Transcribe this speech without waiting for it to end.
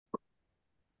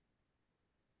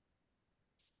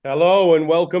Hello and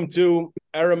welcome to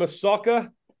Eramis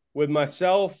Soccer with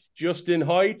myself, Justin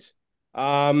Hoyte.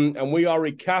 And we are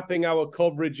recapping our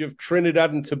coverage of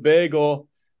Trinidad and Tobago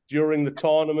during the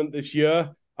tournament this year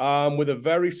with a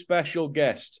very special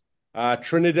guest,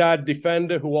 Trinidad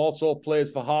defender who also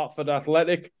plays for Hartford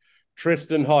Athletic,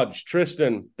 Triston Hodge.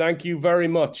 Triston, thank you very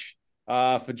much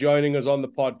for joining us on the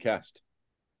podcast.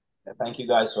 Thank you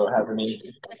guys for having me.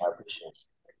 I appreciate it.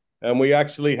 And we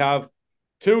actually have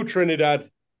two Trinidad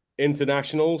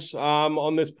internationals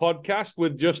on this podcast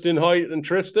with Justin Hoyte and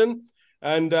Triston.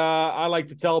 And I like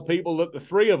to tell people that the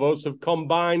three of us have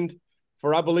combined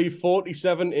for, I believe,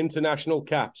 47 international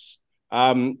caps.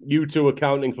 You two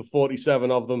accounting for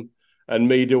 47 of them, and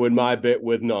me doing my bit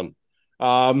with none.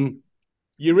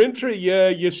 Your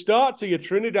start to your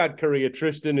Trinidad career,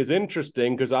 Triston, is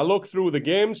interesting because I look through the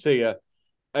games here,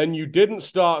 and you didn't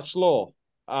start slow.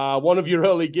 One of your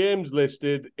early games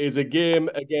listed is a game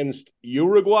against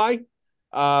Uruguay.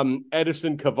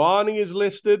 Edison Cavani is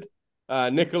listed.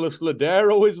 Nicolas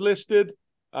Ladero is listed.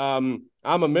 I'm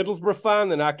a Middlesbrough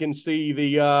fan, and I can see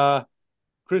the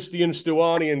Christian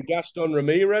Stuani and Gaston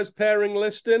Ramirez pairing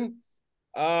listing.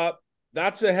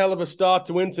 That's a hell of a start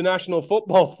to international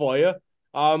football for you.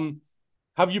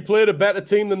 Have you played a better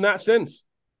team than that since?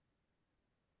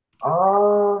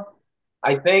 Uh,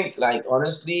 I think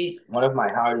honestly, one of my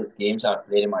hardest games I've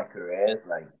played in my career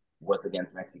was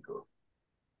against Mexico.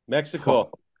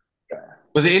 Mexico. Yeah,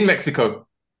 Was it in Mexico?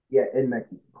 yeah, in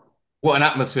Mexico. What an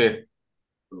atmosphere.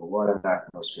 Bro, what an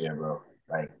atmosphere, bro.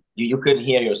 You couldn't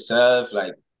hear yourself,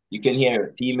 you can hear your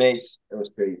teammates. It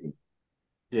was crazy.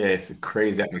 Yeah, it's a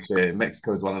crazy atmosphere.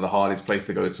 Mexico is one of the hardest places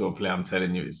to go to and play. I'm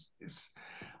telling you, it's.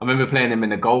 I remember playing them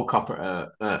in the Gold Cup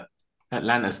at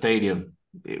Atlanta Stadium.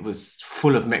 It was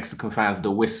full of Mexican fans.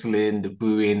 The whistling, the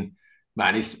booing,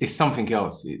 man, it's something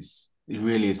else. It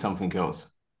really is something else.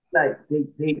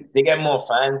 They get more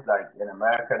fans in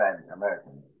America than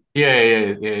Americans. Yeah.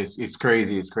 It's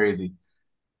crazy. It's crazy.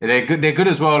 They're good. They're good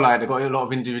as well. Like they've got a lot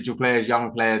of individual players,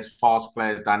 young players, fast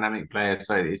players, dynamic players.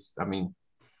 So it's. I mean,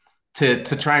 to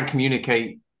try and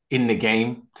communicate in the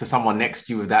game to someone next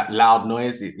to you with that loud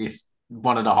noise, it's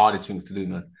one of the hardest things to do,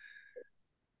 man.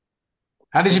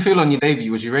 How did you feel on your debut?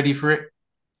 Was you ready for it?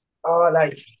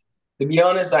 Like to be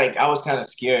honest, I was kind of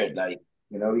scared,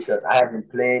 because I haven't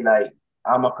played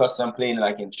I'm accustomed playing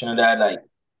in Trinidad,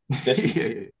 50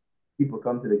 Yeah, people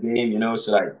come to the game,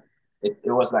 so it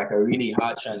was like a really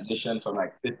hard transition from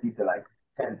 50 to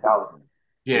 10,000,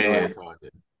 and it's hard. Yeah.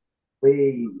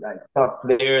 way tough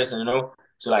players,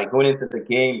 so going into the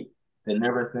game, the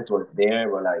nervousness was there,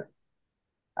 but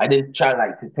I didn't try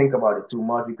to think about it too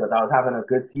much because I was having a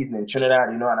good season in Trinidad,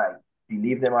 and I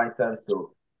believed in myself,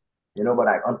 so but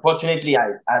unfortunately,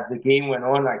 as the game went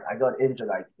on, I got injured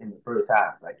in the first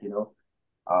half,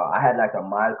 I had a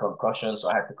mild concussion, so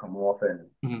I had to come off and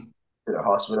Mhm. to the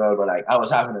hospital. But I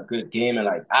was having a good game, and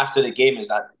after the game is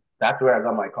that's where I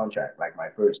got my contract, my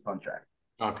first contract.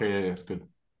 Okay, yeah, it's good.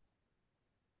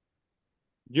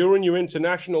 During your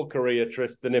international career,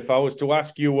 Triston, if I was to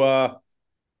ask you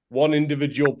one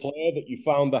individual player that you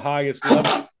found the highest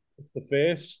level to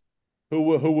face, who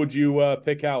would you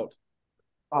pick out?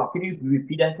 Oh, can you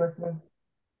repeat that question?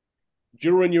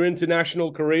 During your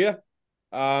international career,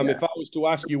 Yeah. if I was to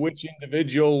ask you which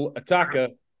individual attacker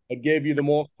that gave you the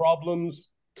most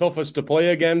problems, toughest to play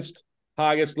against,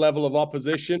 highest level of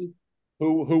opposition,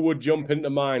 who would jump into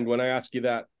mind when I ask you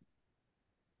that?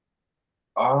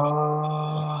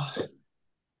 Uh,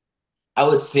 I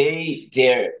would say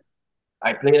there.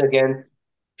 I played against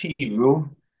Peru,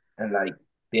 and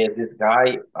there's this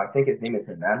guy. I think his name is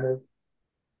Hernandez.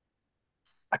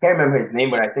 I can't remember his name,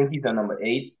 but I think he's the number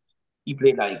 8. He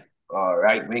played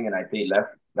right wing, and I played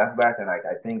left back, and I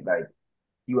think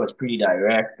he was pretty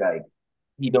direct.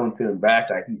 He don't turn back.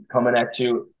 He's coming at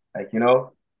you. I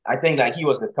think he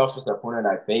was the toughest opponent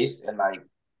I faced, and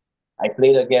I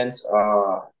played against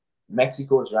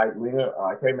Mexico's right winger.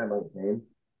 I can't remember his name.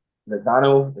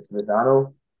 Lozano. It's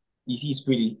Lozano. He's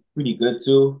pretty good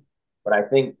too, but I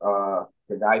think the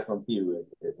guy from Peru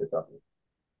is the toughest.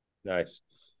 Nice.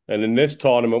 And in this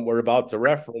tournament, we're about to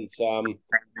reference,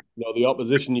 the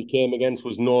opposition you came against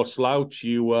was no slouch.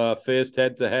 You faced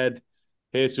head to head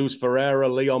Jesus Ferreira,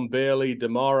 Leon Bailey,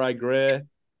 Demarai Gray,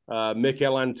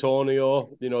 Michail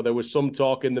Antonio. There was some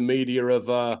talk in the media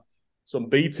of some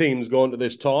B teams going to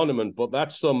this tournament, but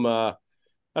that's some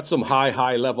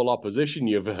high level opposition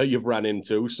you've ran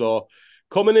into. So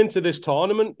coming into this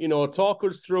tournament, talk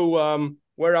us through.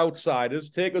 We're outsiders.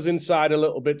 Take us inside a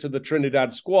little bit to the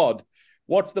Trinidad squad.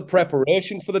 What's the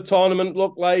preparation for the tournament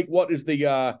look like? What is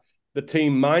the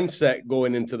team mindset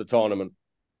going into the tournament?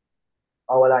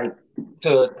 our like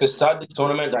to start the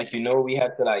tournament, like we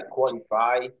had to like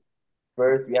qualify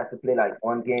first. We have to play like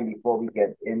one game before we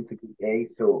get into Group A.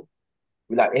 So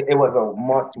we like it was a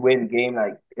must win game.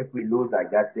 Like if we lose,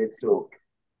 like that's it. So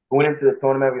going into the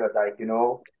tournament, we was like,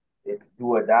 it's do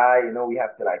or die. We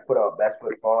have to like put our best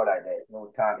foot forward. Like there's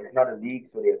no time. It's not a league,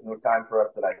 so there's no time for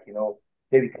us to like,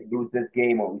 say we could lose this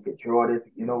game or we could draw this.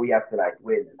 We have to like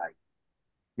win. And like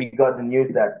we got the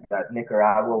news that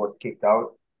Nicaragua was kicked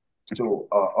out, so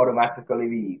automatically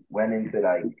we went into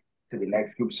like to the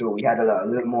next group. So we had a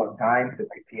little more time to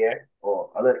prepare or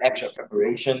a little extra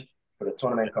preparation for the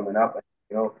tournament coming up.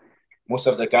 And, most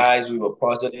of the guys we were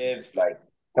positive. Like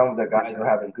some of the guys were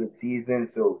having good seasons.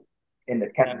 So in the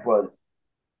camp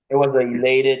it was an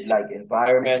elated like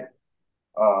environment.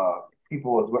 Uh,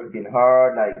 People was working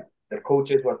hard. Like the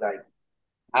coaches was like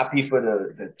happy for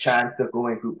the chance to go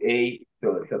in Group A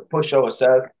to push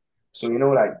ourselves. So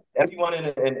like everyone in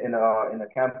the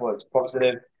camp was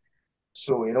positive.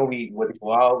 So we would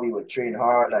go out, we would train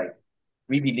hard. Like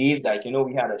we believed, like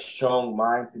we had a strong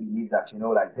mind to believe that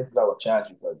like this is our chance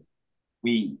because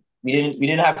we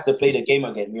didn't have to play the game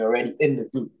again. We already in the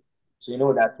group,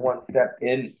 so that's one step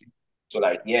in. So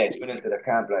like yeah, going into the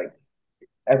camp, like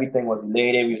everything was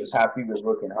elated. We was happy. We was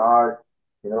working hard.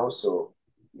 So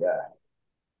yeah.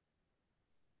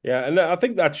 Yeah, and I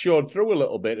think that showed through a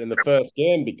little bit in the first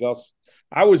game because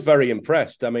I was very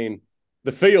impressed. I mean,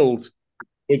 the field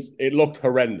it looked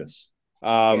horrendous.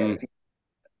 Yeah.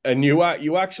 And you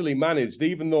actually managed,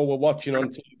 even though we're watching on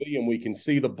TV and we can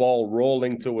see the ball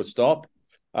rolling to a stop.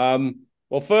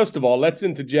 Well, first of all, let's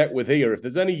interject with here. If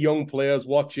there's any young players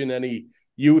watching, any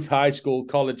youth, high school,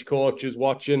 college coaches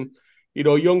watching,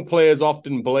 young players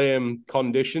often blame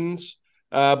conditions.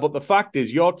 But the fact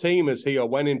is, your team is here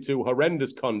went into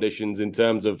horrendous conditions in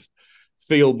terms of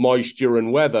field moisture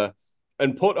and weather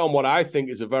and put on what I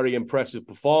think is a very impressive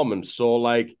performance. So,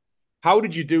 like, how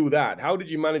did you do that? How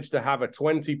did you manage to have a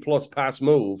 20-plus pass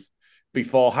move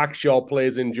before Hackshaw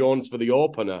plays in Jones for the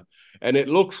opener? And it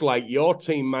looks like your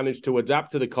team managed to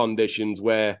adapt to the conditions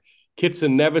where Kitt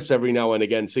and Nevis every now and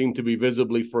again seem to be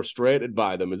visibly frustrated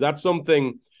by them. Is that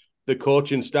something the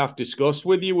coaching staff discussed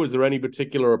with you? Was there any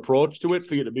particular approach to it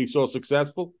for you to be so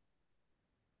successful?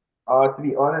 To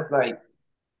be honest, like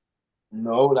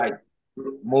no, like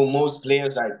most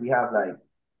players, like we have like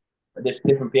there's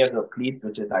different pairs of cleats,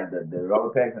 which is like the rubber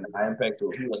pegs and the iron pegs.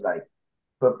 So he was like,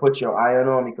 put your iron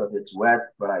on because it's wet.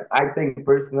 But like I think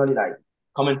personally, like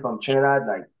coming from Trinidad,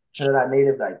 like Trinidad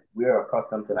natives, like we're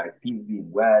accustomed to like fields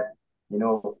being wet,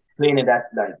 playing in that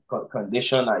like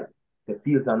condition, like the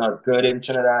fields are not good in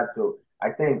Trinidad. So I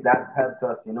think that helps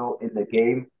us, in the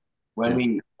game when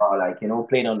we are like,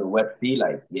 playing on the wet field.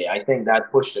 Like, yeah, I think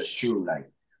that pushed us through. Like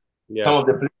some Yeah. of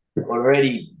the players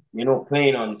already,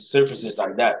 playing on surfaces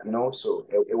like that, so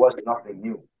it was nothing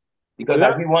new. Because And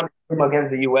like that we won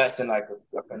against the US in like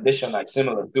a condition like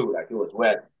similar too, like it was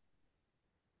wet.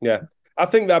 Yeah, I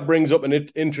think that brings up an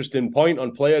interesting point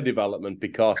on player development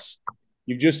because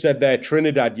you've just said there,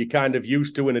 Trinidad, you kind of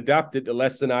used to and adapted to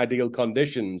less than ideal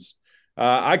conditions.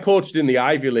 I coached in the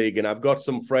Ivy League and I've got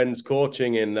some friends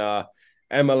coaching in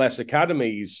MLS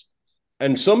academies.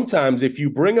 And sometimes if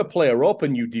you bring a player up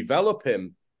and you develop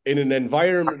him in an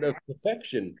environment of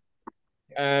perfection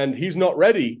and he's not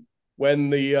ready when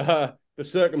the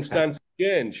circumstances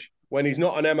change, when he's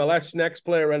not an MLS next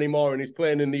player anymore and he's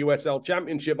playing in the USL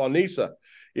Championship on NISA,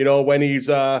 when he's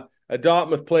a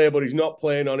Dartmouth player, but he's not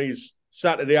playing on his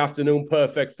Saturday afternoon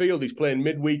perfect field, he's playing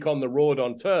midweek on the road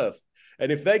on turf.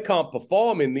 And if they can't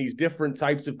perform in these different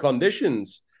types of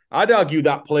conditions, I'd argue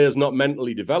that player's not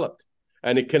mentally developed.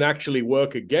 And it can actually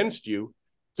work against you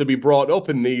to be brought up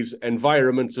in these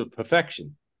environments of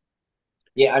perfection.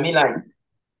 Yeah, I mean like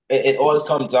it always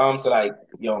comes down to like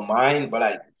your mind, but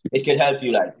like it could help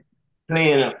you like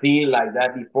playing in a field like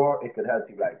that before, it could help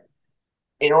you like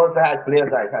it also has players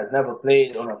like has never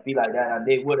played on a field like that and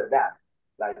they would adapt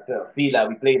like to a field that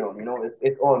we played on,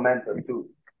 it's all mental too.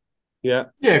 Yeah.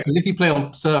 Yeah, because if you play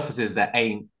on surfaces that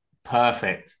ain't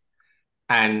perfect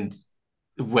and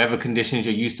weather conditions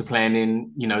you're used to playing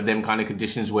in, them kind of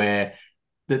conditions where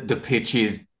the pitch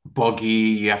is boggy,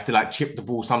 you have to like chip the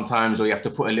ball sometimes, or you have to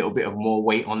put a little bit of more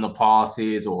weight on the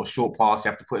passes, or short pass,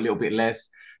 you have to put a little bit less,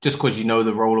 just because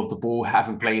the role of the ball,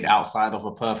 having played outside of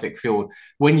a perfect field.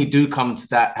 When you do come to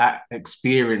that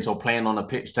experience or playing on a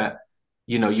pitch that,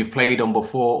 you've played on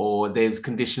before, or there's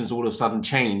conditions all of a sudden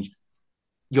change,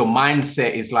 your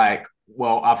mindset is like,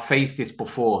 well, I've faced this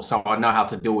before, so I know how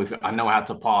to deal with it. I know how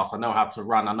to pass. I know how to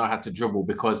run. I know how to dribble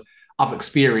because I've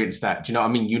experienced that. Do you know what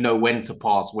I mean? You know when to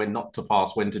pass, when not to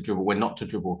pass, when to dribble, when not to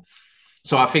dribble.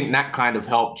 So I think that kind of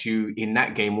helped you in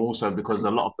that game also because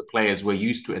a lot of the players were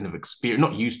used to it and have experienced,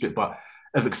 not used to it, but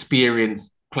have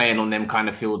experienced playing on them kind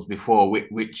of fields before,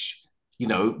 which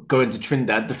going to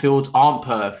Trinidad, the fields aren't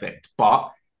perfect,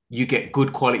 but you get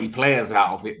good quality players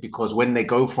out of it because when they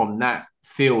go from that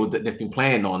field that they've been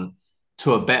playing on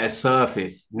to a better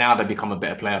surface, now they become a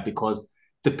better player because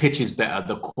the pitch is better,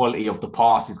 the quality of the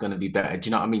pass is going to be better. Do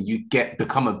you know what I mean? You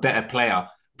become a better player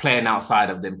playing outside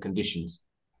of them conditions.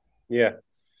 Yeah.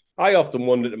 I often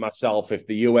wonder to myself if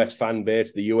the US fan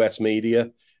base, the US media,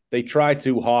 they try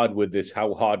too hard with this,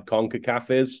 how hard CONCACAF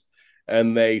is.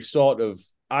 And they sort of,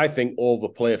 I think,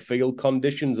 overplay field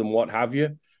conditions and what have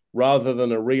you, rather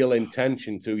than a real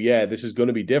intention to, yeah, this is going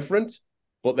to be different,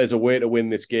 but there's a way to win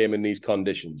this game in these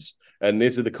conditions. And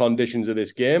these are the conditions of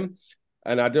this game.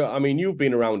 And I mean, you've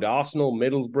been around Arsenal,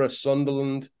 Middlesbrough,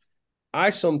 Sunderland.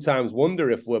 I sometimes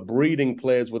wonder if we're breeding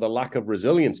players with a lack of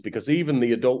resilience because even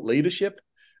the adult leadership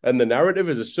and the narrative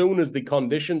is as soon as the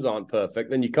conditions aren't perfect,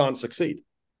 then you can't succeed.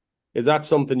 Is that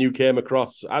something you came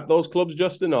across at those clubs,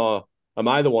 Justin, or am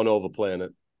I the one overplaying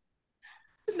it?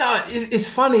 No, it's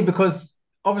funny because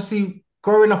obviously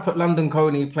growing up at London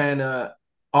Colney playing at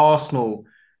Arsenal,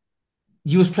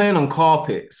 you was playing on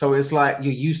carpet, so it's like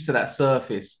you're used to that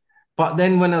surface. But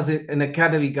then when I was an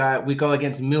academy guy, we go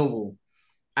against Millwall,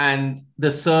 and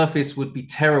the surface would be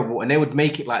terrible, and they would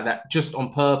make it like that just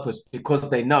on purpose because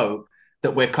they know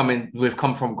that we've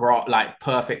come from like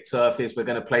perfect surface, we're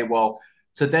going to play well.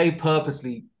 So they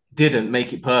purposely didn't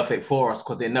make it perfect for us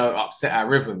because they know it upset our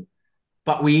rhythm.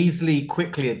 But we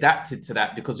quickly adapted to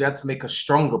that because we had to make us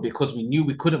stronger because we knew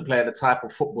we couldn't play the type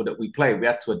of football that we play. We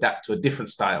had to adapt to a different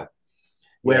style. Yeah.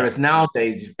 Whereas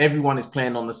nowadays, if everyone is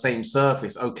playing on the same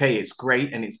surface, okay, it's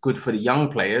great and it's good for the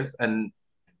young players and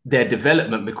their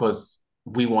development because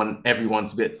we want everyone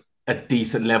to be at a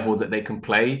decent level that they can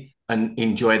play and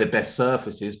enjoy the best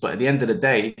surfaces. But at the end of the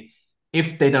day,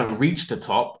 if they don't reach the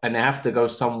top and they have to go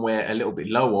somewhere a little bit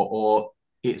lower or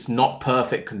it's not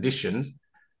perfect conditions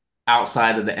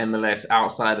outside of the MLS,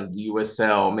 outside of the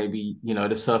USL, maybe,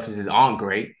 the surfaces aren't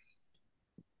great.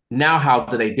 Now, how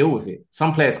do they deal with it?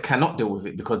 Some players cannot deal with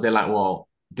it because they're like, well,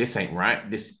 this ain't right.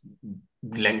 This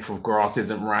length of grass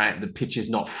isn't right. The pitch is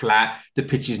not flat. The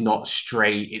pitch is not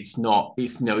straight. We've got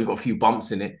a few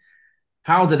bumps in it.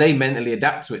 How do they mentally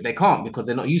adapt to it? They can't because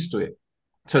they're not used to it.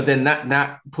 So then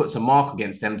that puts a mark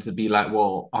against them to be like,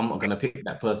 well, I'm not going to pick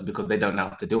that person because they don't know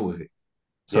how to deal with it.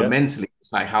 So Yeah. mentally,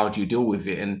 it's like, how do you deal with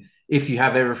it? And if you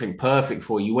have everything perfect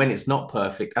for you, when it's not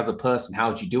perfect, as a person,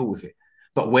 how do you deal with it?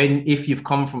 But if you've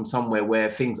come from somewhere where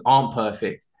things aren't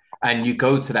perfect and you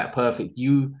go to that perfect,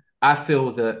 I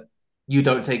feel that you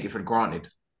don't take it for granted.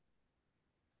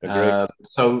 Agreed.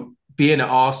 So being at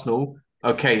Arsenal,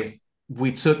 okay,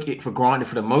 we took it for granted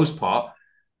for the most part,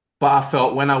 but I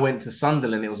felt when I went to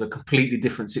Sunderland, it was a completely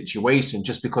different situation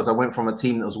just because I went from a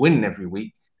team that was winning every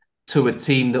week to a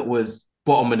team that was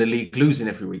bottom of the league losing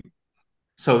every week.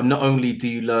 So not only do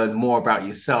you learn more about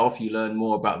yourself, you learn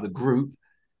more about the group,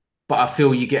 but I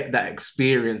feel you get that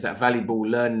experience, that valuable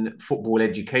learn football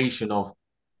education of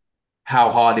how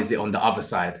hard is it on the other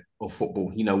side of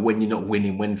football, when you're not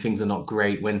winning, when things are not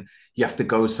great, when you have to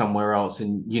go somewhere else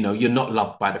and, you're not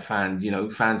loved by the fans,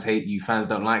 fans hate you, fans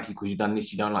don't like you because you've done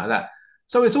this, you don't like that.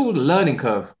 So it's all a learning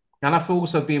curve. And I feel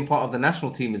also being part of the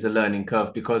national team is a learning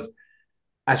curve because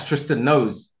as Triston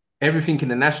knows, everything in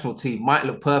the national team might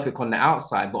look perfect on the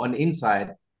outside, but on the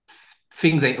inside,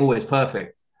 things ain't always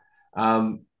perfect.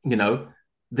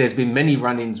 There's been many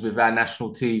run-ins with our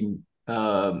national team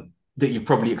that you've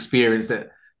probably experienced that,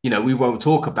 we won't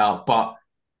talk about, but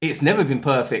it's never been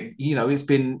perfect. It's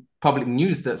been public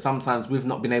news that sometimes we've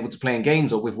not been able to play in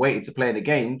games or we've waited to play in the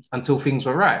games until things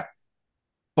were right.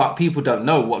 But people don't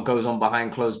know what goes on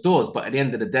behind closed doors. But at the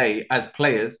end of the day, as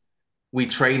players, we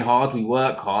train hard, we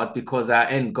work hard because our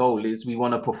end goal is we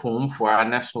want to perform for our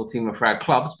national team and for our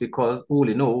clubs because all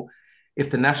in all, if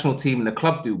the national team and the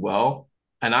club do well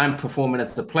and I'm performing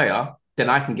as a player, then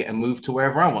I can get a move to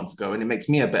wherever I want to go and it makes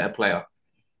me a better player.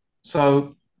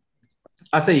 So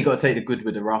I say you got to take the good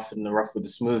with the rough and the rough with the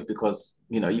smooth because,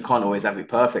 you can't always have it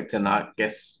perfect. And I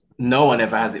guess no one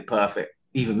ever has it perfect,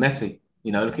 even Messi.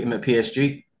 Look at him at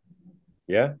PSG.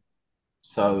 Yeah.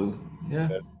 So, yeah.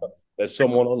 There's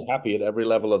someone unhappy at every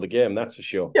level of the game, that's for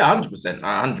sure. Yeah, 100%.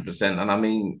 100%. And I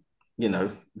mean,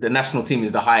 the national team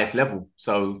is the highest level.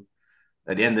 So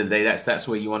at the end of the day, that's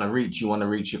where you want to reach. You want to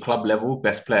reach your club level,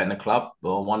 best player in the club,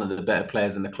 or one of the better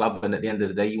players in the club. And at the end of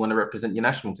the day, you want to represent your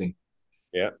national team.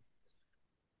 Yeah.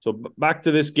 So back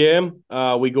to this game.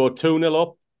 We go 2-0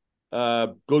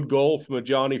 up. Good goal from a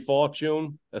Johnny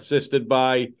Fortune, assisted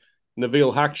by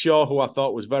Nabil Hackshaw, who I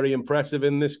thought was very impressive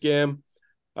in this game.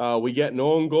 We get an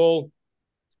own goal,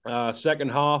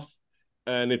 second half,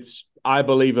 and it's, I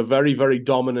believe, a very, very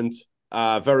dominant,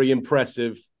 very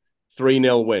impressive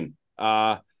 3-0 win.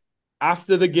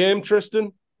 After the game,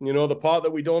 Triston, the part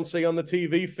that we don't see on the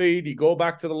TV feed, you go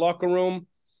back to the locker room.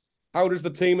 How does the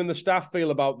team and the staff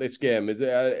feel about this game?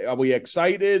 Are we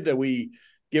excited? Are we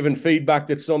giving feedback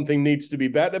that something needs to be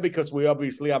better? Because we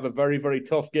obviously have a very, very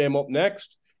tough game up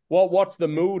next. What's the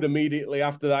mood immediately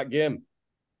after that game?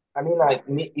 I mean, like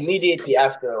immediately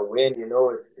after a win,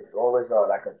 it's always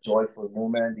like a joyful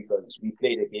moment because we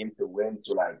played the game to win.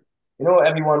 So like,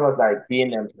 everyone was like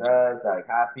being themselves, like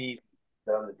happy,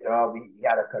 done the job. We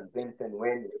had a convincing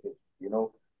win,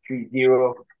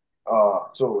 3-0.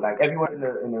 So like everyone in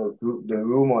the group, the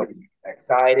room was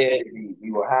excited.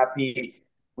 We were happy.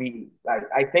 We like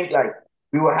I think like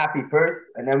we were happy first,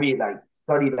 and then we like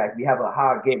studied like we have a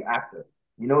hard game after.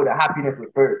 The happiness was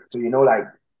first. So like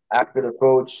after the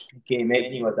coach came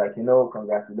in, he was like,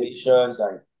 congratulations,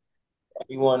 like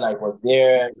everyone like was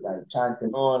there, like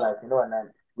chanting on, like and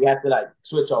then we had to like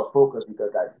switch our focus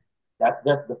because like that's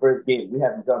just the first game. We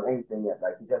haven't done anything yet.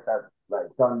 Like we just have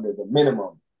like done the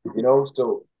minimum,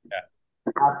 So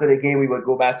after the game, we would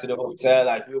go back to the hotel.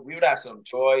 Like we would have some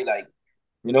joy, like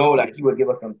he would give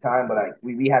us some time, but like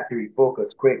we had to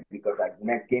refocus quick because like the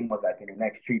next game was like in the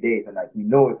next 3 days, and like we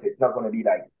know it's not gonna be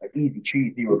like an easy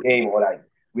 3-0 game or like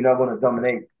we're not gonna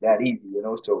dominate that easy.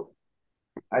 So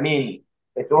I mean,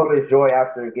 it's always joy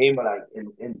after a game, but like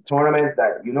in tournaments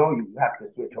that you have to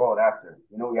switch on after.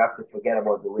 You have to forget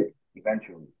about the win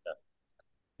eventually.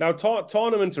 Now,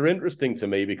 tournaments are interesting to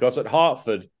me because at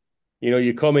Hartford,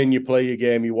 you come in, you play your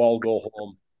game, you all go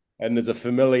home, and there's a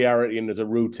familiarity and there's a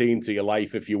routine to your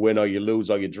life if you win or you lose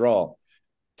or you draw.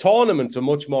 Tournaments are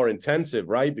much more intensive,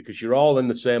 right? Because you're all in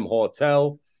the same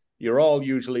hotel, you're all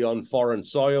usually on foreign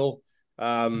soil.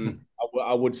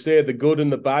 I would say the good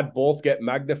and the bad both get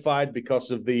magnified because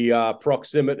of the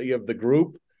proximity of the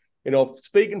group.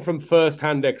 Speaking from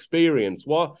first-hand experience,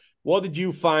 what did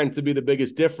you find to be the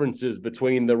biggest differences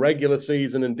between the regular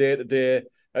season and day-to-day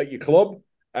at your club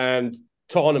and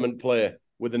tournament play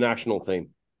with the national team?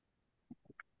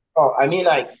 Oh, I mean,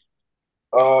 like,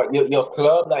 your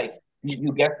club, like,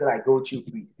 you get to like go through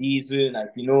pre-season, like,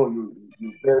 you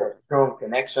build a strong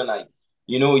connection, like,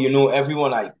 you know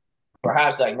everyone, like,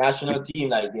 perhaps like national team,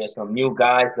 like, there's some new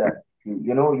guys that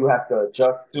you have to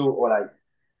adjust to, or like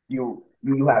you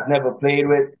have never played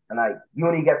with, and like you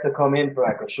only get to come in for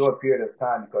like a short period of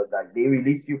time because like they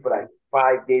release you for like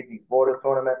 5 days before the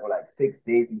tournament or like 6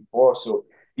 days before. So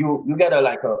you get a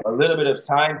little bit of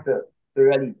time to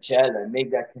really gel and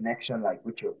make that connection like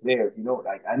with your players.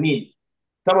 Like I mean,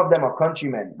 some of them are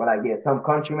countrymen, but like there's some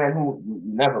countrymen who you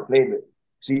never played with.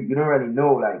 So you don't really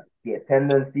know like their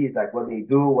tendencies, like what they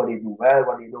do well,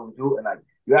 what they don't do, and like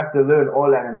you have to learn all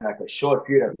that in like a short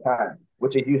period of time,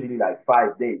 which is usually like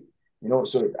 5 days.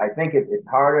 So I think it's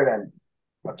harder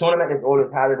than a tournament is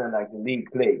always harder than like the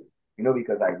league play,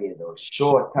 because like there's a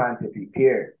short time to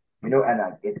prepare, and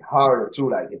like it's harder too,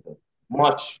 like it's a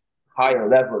much higher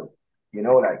level,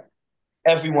 like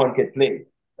everyone can play.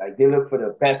 Like they look for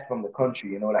the best from the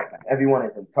country, like everyone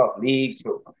is in tough leagues.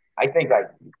 So I think like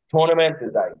tournament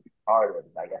is like harder,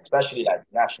 like especially like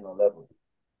national level.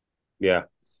 Yeah.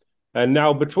 And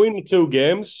now between the two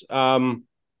games,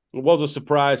 it was a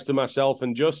surprise to myself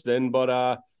and Justin,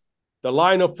 but the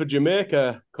lineup for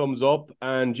Jamaica comes up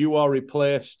and you are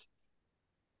replaced,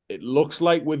 it looks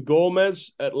like, with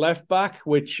Gomez at left back,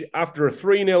 which after a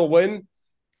 3-0 win,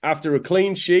 after a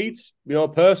clean sheet,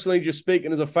 personally, just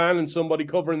speaking as a fan and somebody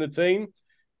covering the team,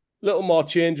 little more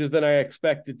changes than I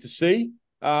expected to see.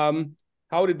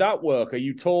 How did that work? Are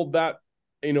you told that,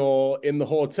 in the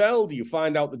hotel? Do you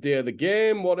find out the day of the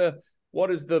game? What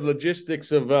is the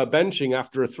logistics of benching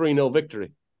after a 3-0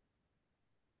 victory?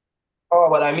 Oh,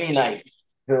 well, I mean, like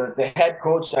the head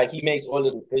coach, like he makes all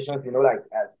the decisions. Like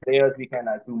as players, we can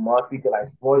like do much. We can like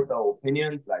voice our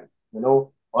opinions, like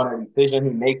on a decision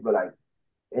he makes, but like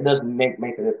it doesn't make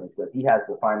a difference because he has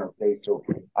the final say. So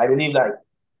I believe like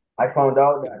I found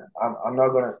out that I'm not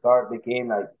gonna start the game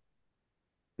like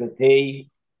the day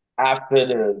after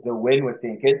the win with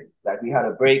St. Kitt. Like we had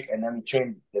a break and then we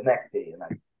trained the next day, and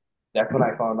like that's when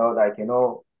I found out like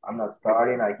I'm not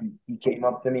starting. Like he came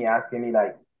up to me asking me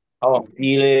like how I'm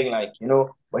feeling, like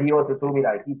but he also told me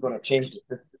like he's gonna change the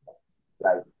system.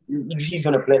 Like he's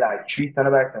gonna play like three center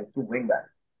backs and two wing backs.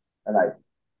 And like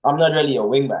I'm not really a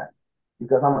wing back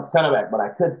because I'm a center back, but I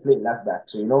could play left back.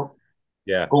 So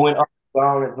Yeah. going up and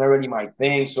down is not really my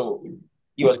thing. So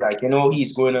he was like,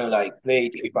 he's going to like play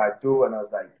 3-5-2, and I was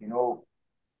like,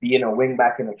 being a wing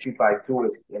back in a 3-5-2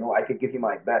 is, I could give you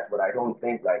my best, but I don't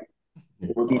think like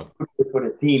it would be good for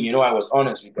the team. You know, I was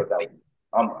honest because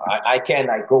I can't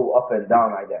like go up and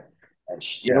down like that.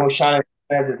 And you know, Sean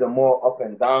is a more up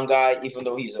and down guy, even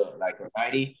though he's like a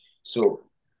 90. So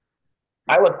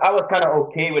I was kind of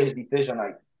okay with his decision.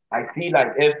 Like I feel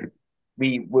like if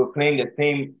we were playing the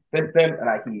same system and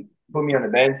like he put me on the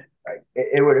bench, like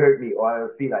it would hurt me, or I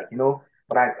would feel like, you know.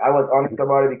 But I was honest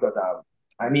about it because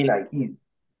I mean like he's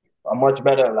a much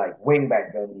better like wing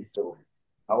back than me, so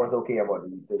I was okay about the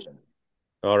decision.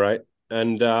 All right.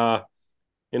 And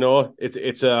you know,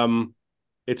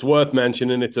 it's worth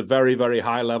mentioning it's a very, very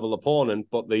high level opponent,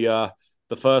 but the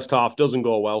first half doesn't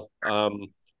go well.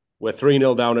 We're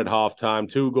 3-0 down at halftime,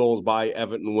 2 goals by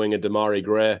Everton winger Demarai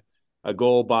Gray, a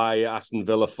goal by Aston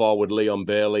Villa forward Leon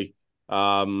Bailey.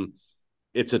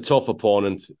 It's a tough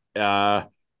opponent.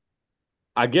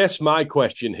 I guess my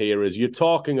question here is you're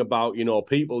talking about, you know,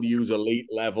 people use elite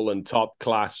level and top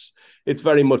class. It's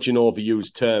very much an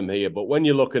overused term here. But when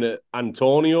you're looking at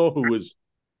Antonio, who was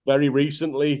very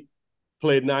recently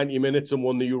played 90 minutes and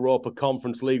won the Europa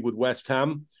Conference League with West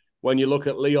Ham, when you look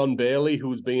at Leon Bailey,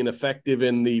 who's been effective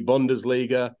in the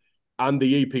Bundesliga and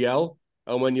the EPL,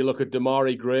 and when you look at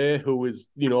Demarai Gray, who is,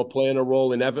 you know, playing a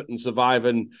role in Everton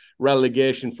surviving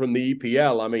relegation from the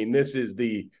EPL, I mean, this is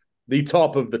the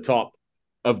top of the top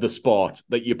of the sport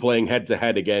that you're playing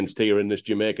head-to-head against here in this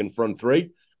Jamaican front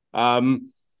three.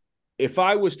 If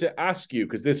I was to ask you,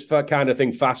 because this kind of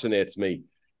thing fascinates me,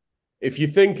 if you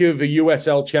think of a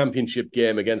USL Championship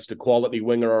game against a quality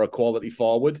winger or a quality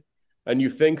forward, and you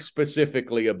think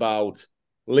specifically about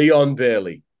Leon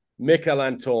Bailey, Michail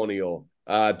Antonio,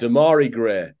 Demarai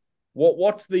Gray,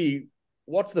 what's the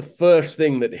first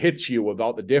thing that hits you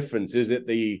about the difference? Is it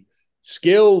the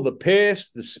skill, the pace,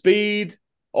 the speed,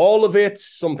 all of it,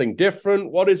 something different?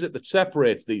 What is it that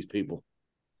separates these people?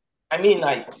 I mean,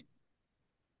 like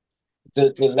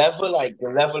the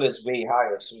level is way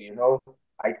higher. So you know,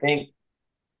 I think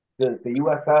the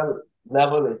USL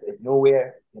level is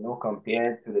nowhere, you know,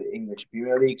 compared to the English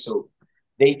Premier League. So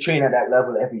they train at that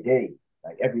level every day,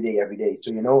 like every day, every day.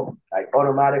 So you know, like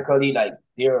automatically, like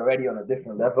they're already on a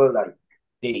different level. Like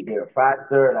they're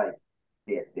faster. Like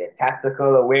their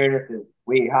tactical awareness is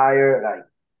way higher. Like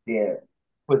their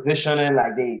positioning,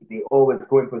 like they always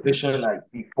go in position like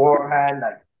beforehand.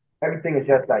 Like everything is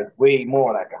just like way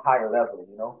more like a higher level,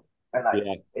 you know. And like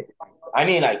Yeah. I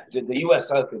mean, like the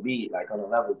USL could be like on a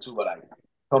level too, but like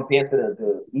compared to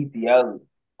the EPL,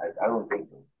 I don't think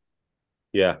so.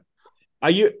 Yeah.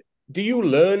 Do you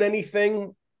learn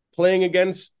anything playing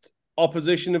against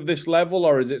opposition of this level,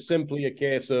 or is it simply a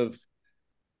case of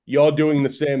you're doing the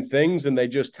same things and they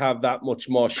just have that much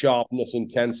more sharpness,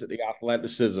 intensity,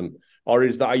 athleticism? Or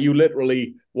are you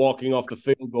literally walking off the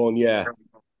field going, yeah,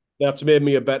 that's made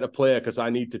me a better player because I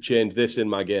need to change this in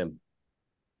my game?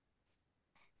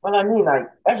 Well, I mean, like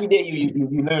every day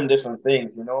you learn different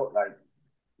things, you know. Like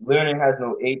learning has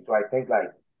no age, so I think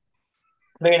like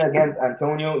playing against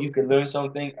Antonio, you can learn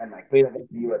something, and like playing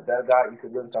against the USL guy, you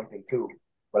can learn something too.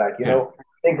 But like you Yeah. know, I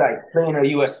think like playing a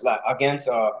US like against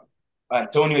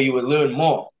Antonio, you will learn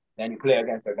more than you play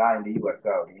against a guy in the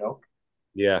USL. You know.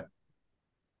 Yeah,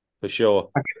 for sure.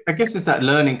 I guess it's that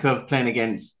learning curve playing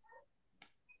against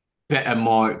better,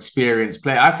 more experienced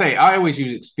player. I always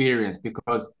use experience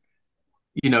because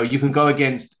you know you can go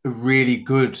against a really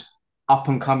good up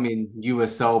and coming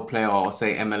USL player or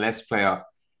say MLS player,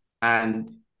 and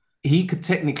he could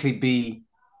technically be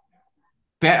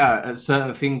better at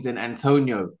certain things than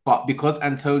Antonio. But because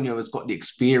Antonio has got the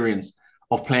experience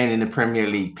of playing in the Premier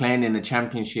League, playing in the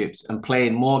championships, and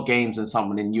playing more games than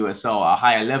someone in USL at a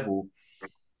higher level,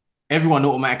 everyone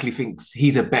automatically thinks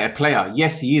he's a better player.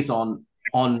 Yes, he is on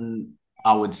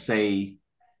I would say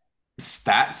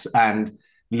stats and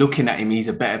looking at him, he's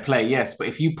a better player. Yes, but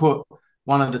if you put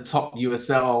one of the top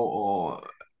USL or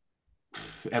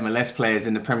MLS players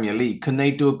in the Premier League, can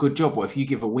they do a good job? Or if you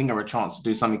give a winger a chance to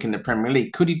do something in the Premier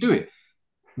League, could he do it?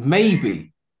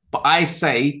 Maybe. But I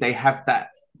say they have that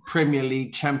Premier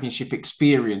League championship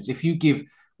experience. If you give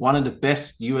one of the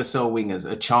best USL wingers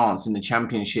a chance in the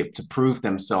championship to prove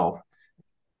themselves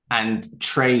and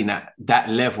train at that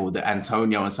level that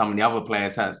Antonio and some of the other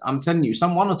players has, I'm telling you,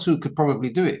 some one or two could probably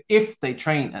do it if they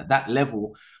train at that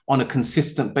level on a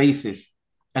consistent basis.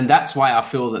 And that's why I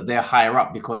feel that they're higher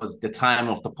up because the time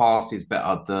of the pass is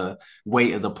better, the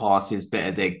weight of the pass is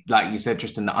better. They, like you said,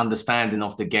 Tristan, the understanding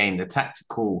of the game, the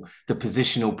tactical, the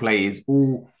positional play is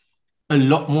all a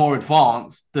lot more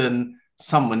advanced than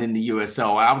someone in the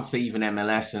USL. I would say even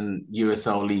MLS and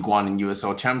USL League One and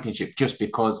USL Championship, just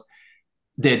because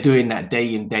they're doing that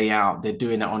day in, day out. They're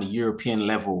doing it on a European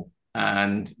level.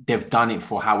 and they've done it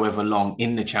for however long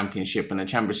in the championship. And the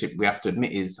championship, we have to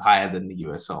admit, is higher than the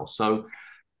USL. So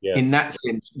Yeah. in that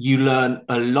sense, you learn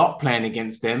a lot playing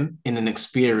against them in an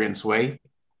experienced way.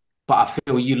 But I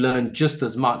feel you learn just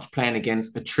as much playing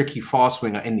against a tricky fast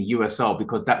winger in the USL,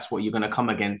 because that's what you're going to come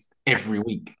against every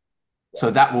week.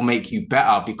 So that will make you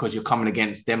better because you're coming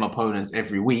against them opponents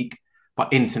every week.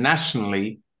 But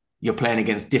internationally, you're playing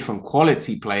against different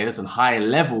quality players and higher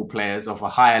level players of a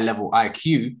higher level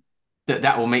IQ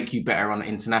that will make you better on an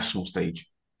international stage.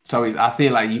 So I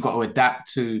feel like you've got to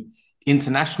adapt to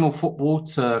international football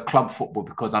to club football,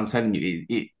 because I'm telling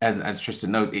you, as Triston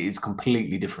knows, it is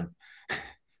completely different.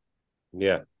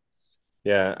 Yeah.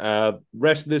 Yeah.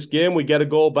 Rest of this game, we get a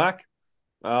goal back.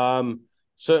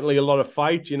 Certainly a lot of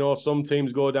fight. You know, some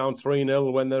teams go down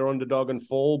 3-0 when they're underdog and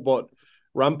fall, but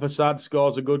Rampersad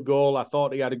scores a good goal. I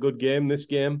thought he had a good game this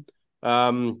game.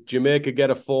 Jamaica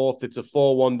get a fourth. It's a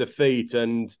 4-1 defeat.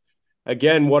 And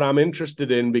again, what I'm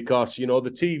interested in, because, you know, the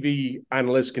TV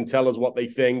analysts can tell us what they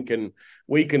think and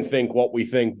we can think what we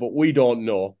think, but we don't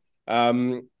know.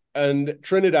 And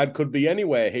Trinidad could be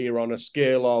anywhere here on a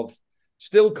scale of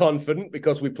still confident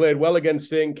because we played well against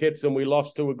St. Kitts and we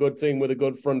lost to a good team with a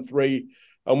good front three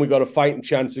and we got a fighting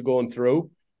chance of going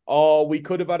through. Or we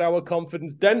could have had our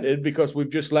confidence dented because we've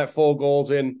just let 4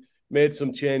 goals in, made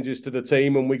some changes to the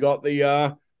team, and we got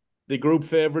the group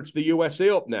favourites, the USA,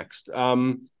 up next.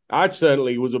 I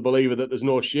certainly was a believer that there's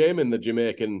no shame in the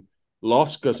Jamaican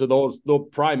loss because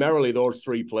of primarily those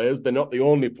 3 players. They're not the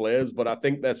only players, but I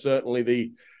think they're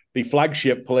certainly the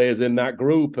flagship players in that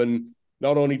group. And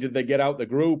not only did they get out the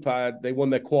group, they won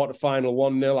their quarterfinal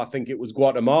 1-0. I think it was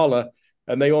Guatemala,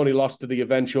 and they only lost to the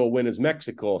eventual winners,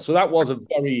 Mexico. So that was a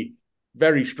very,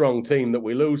 very strong team that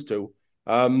we lose to.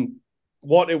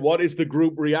 What is the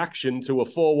group reaction to a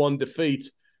 4-1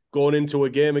 defeat going into a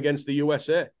game against the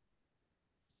USA?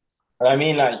 I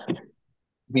mean, like,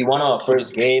 we won our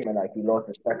first game and like we lost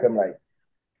the second. Like,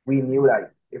 we knew like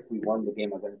if we won the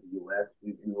game against the US,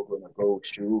 we were gonna go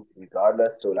through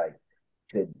regardless. So like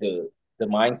the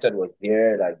mindset was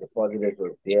there, like the positives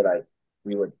was there, like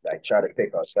we would like try to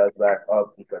pick ourselves back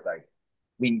up because like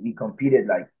we competed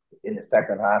like in the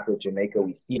second half with Jamaica.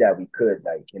 We see that we could,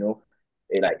 like, you know,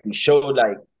 like we showed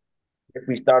like if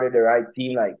we started the right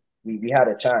team, like we had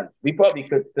a chance. We probably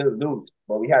could still lose,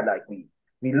 but we had like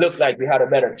we looked like we had a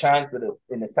better chance with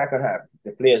in the second half.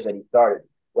 The players that he started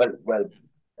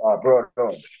brought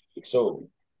on. So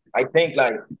I think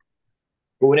like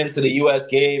going into the US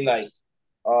game, like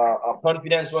our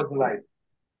confidence was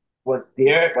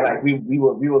there, but like we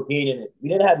were gaining it. We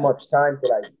didn't have much time to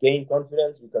like gain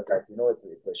confidence because like you know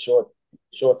it's a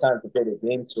short time to play the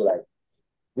game. So like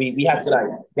we had to like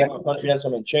get our confidence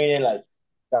from in training, like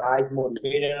guys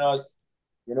motivating us,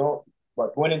 you know.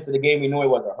 But going into the game, we know it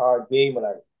was a hard game, but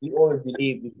like we always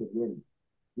believed we could win.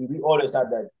 We always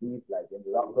had that belief, like in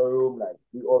the locker room, like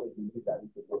we always believed that we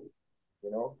could win,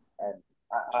 you know. And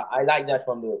I like that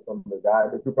from the guys,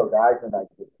 the group of guys, and like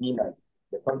the team, like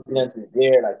the confidence is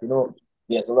there. Like, you know,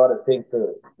 there's a lot of things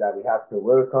that we have to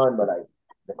work on, but like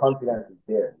the confidence is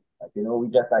there. Like, you know, we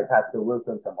just like have to work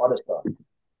on some other stuff.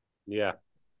 Yeah.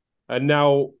 And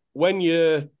now, when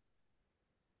your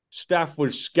staff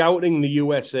was scouting the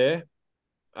USA,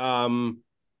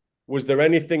 was there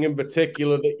anything in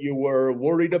particular that you were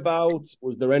worried about?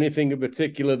 Was there anything in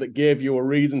particular that gave you a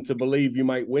reason to believe you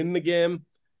might win the game?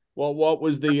 What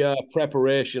was the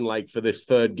preparation like for this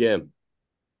third game?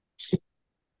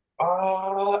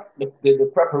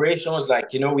 The preparation was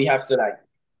like, you know, we have to like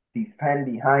defend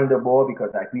behind the ball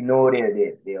because like we know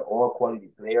they're all quality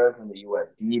players in the US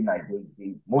team. Like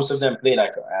they most of them play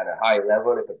like at a high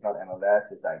level. If it's not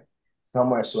MLS, it's like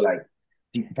somewhere. So like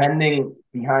defending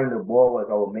behind the ball was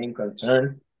our main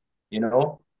concern, you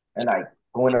know, and like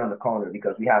going on the counter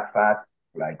because we have fast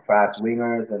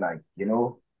wingers and like, you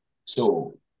know,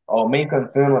 so our main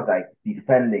concern was like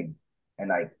defending and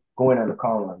like going on the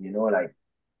counter, you know, like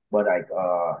but like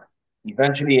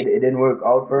eventually it didn't work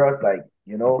out for us. Like,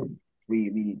 you know,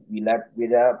 we let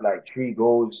up like 3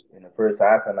 goals in the first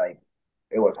half and like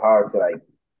it was hard to like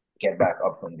get back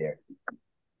up from there.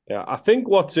 Yeah, I think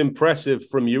what's impressive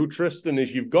from you, Triston,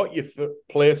 is you've got your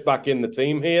place back in the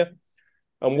team here.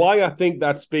 And why I think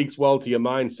that speaks well to your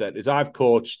mindset is I haven't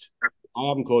coached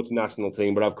national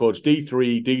team, but I've coached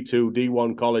D3, D2,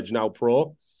 D1 college, now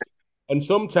pro. And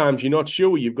sometimes you're not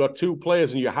sure. You've got 2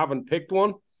 players and you haven't picked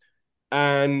one.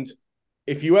 And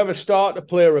if you ever start a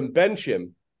player and bench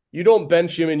him, you don't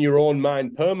bench him in your own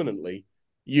mind permanently.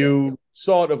 You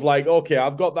sort of like, okay,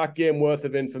 I've got that game worth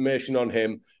of information on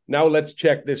him. Now let's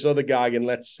check this other guy and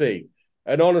let's see.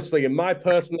 And honestly, in my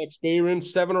personal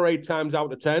experience, 7 or 8 times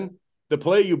out of 10, the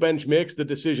player you bench makes the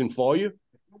decision for you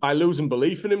by losing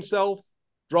belief in himself,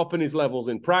 dropping his levels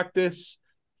in practice,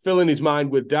 filling his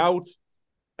mind with doubt.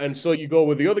 And so you go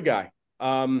with the other guy.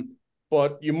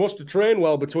 But you must have trained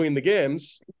well between the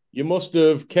games. You must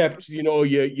have kept,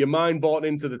 your mind bought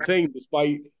into the team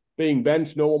despite being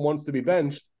benched. No one wants to be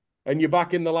benched. And you're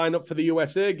back in the lineup for the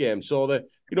USA game. So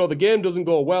the game doesn't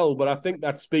go well, but I think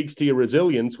that speaks to your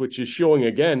resilience, which is showing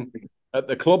again at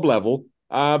the club level.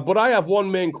 But I have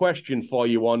one main question for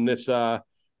you on this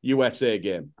USA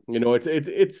game.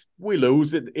 It's we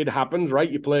lose. It happens, right?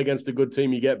 You play against a good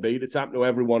team, you get beat. It's happened to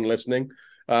everyone listening.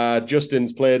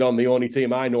 Justin's played on the only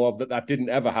team I know of that didn't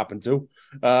ever happen to,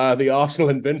 the Arsenal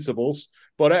Invincibles.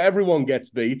 But everyone gets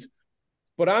beat.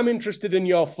 But I'm interested in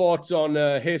your thoughts on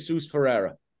Jesus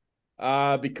Ferreira.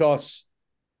 Because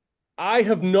I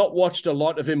have not watched a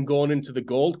lot of him going into the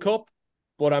Gold Cup,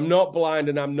 but I'm not blind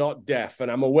and I'm not deaf. And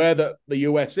I'm aware that the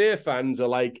USA fans are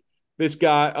like, this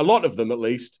guy, a lot of them at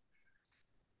least,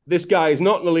 this guy is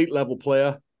not an elite level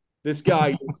player. This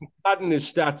guy is padding his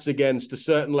stats against a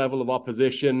certain level of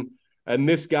opposition, and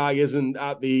this guy isn't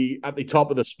at the top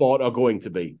of the sport or going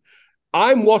to be.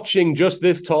 I'm watching just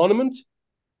this tournament,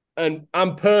 and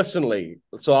I'm personally,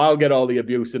 so I'll get all the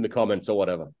abuse in the comments or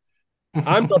whatever.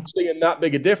 I'm not seeing that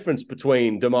big a difference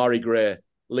between Demarai Gray,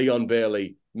 Leon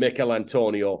Bailey, Michail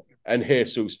Antonio, and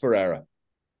Jesus Ferreira.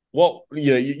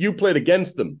 You played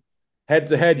against them head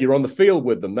to head. You're on the field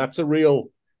with them. That's a real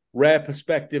rare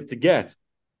perspective to get.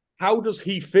 How does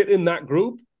he fit in that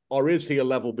group, or is he a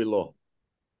level below?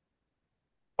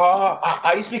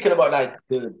 Are you speaking about like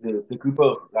the group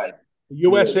of like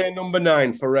USA number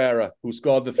 9, Ferreira, who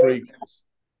scored the 3 goals?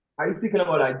 Are you speaking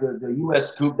about like the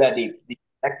US group that they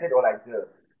selected, or like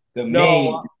the main?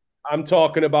 No, I'm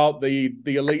talking about the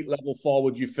elite level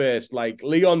forward you faced, like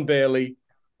Leon Bailey,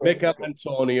 Michail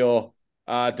Antonio,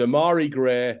 Demarai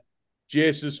Gray,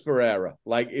 Jesus Ferreira.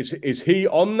 Like, is he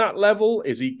on that level?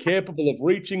 Is he capable of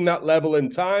reaching that level in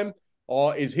time?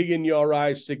 Or is he, in your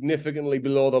eyes, significantly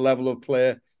below the level of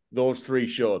play those 3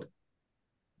 showed?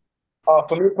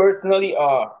 For me personally,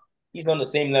 he's on the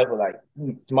same level. Like,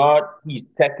 he's smart, he's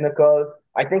technical.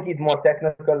 I think he's more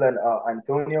technical than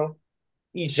Antonio.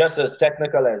 He's just as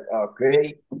technical as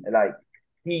Gray. Like,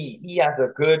 he has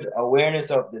a good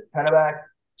awareness of the center back,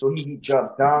 so he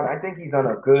jumps down. I think he's on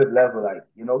a good level. Like,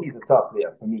 he's a top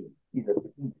player for me.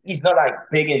 He's not like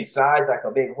big in size, like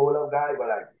a big hold up guy, but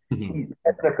like he's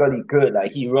technically good.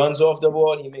 Like, he runs off the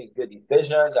ball, he makes good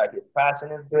decisions. Like, his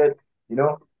passing is good.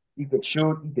 He could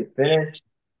shoot, he could finish.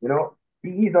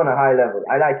 He's on a high level.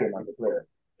 I like him as a player,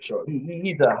 for sure.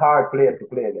 He's a hard player to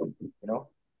play against.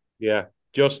 Yeah,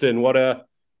 Justin, what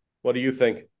do you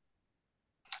think?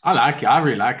 I like it. I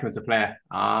really like him as a player.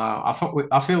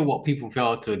 I feel what people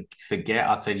fail to forget.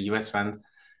 I'd say the US fans.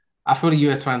 I feel the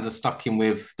US fans are stuck in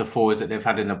with the forwards that they've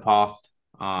had in the past.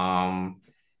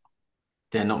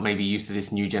 They're not maybe used to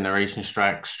this new generation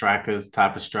strikers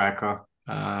type of striker.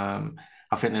 I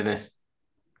think that there's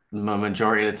the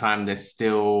majority of the time they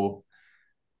still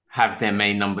have their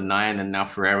main number 9, and now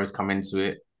Ferreira's come into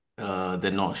it.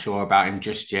 They're not sure about him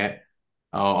just yet.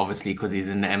 Obviously, because he's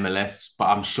in the MLS, but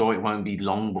I'm sure it won't be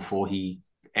long before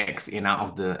he's exiting out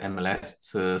of the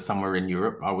MLS to somewhere in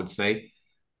Europe, I would say.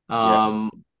 But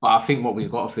I think what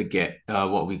we've got to forget,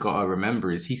 what we got to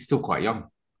remember is he's still quite young.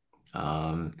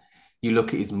 You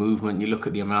look at his movement, you look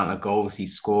at the amount of goals he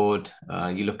scored,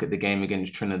 you look at the game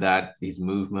against Trinidad, his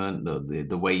movement,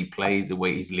 the way he plays, the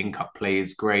way his link-up play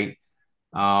is great.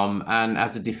 And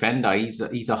as a defender,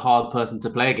 he's a hard person to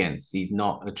play against. He's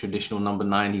not a traditional number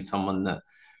 9. He's someone that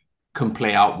can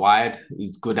play out wide.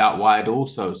 He's good out wide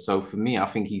also. So for me, I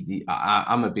think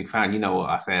I'm a big fan. You know what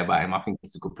I say about him. I think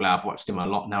he's a good player. I've watched him a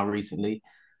lot now recently.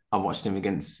 I watched him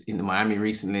against Inter Miami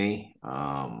recently.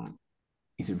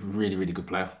 He's a really, really good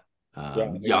player.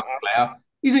 Young player.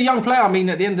 He's a young player. I mean,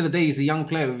 at the end of the day, he's a young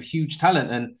player with huge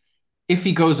talent. And if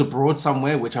he goes abroad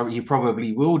somewhere, which he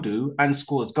probably will do, and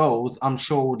scores goals, I'm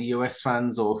sure the US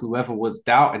fans or whoever was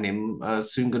doubting him are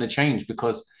soon going to change,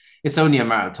 because it's only a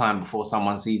matter of time before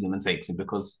someone sees him and takes him.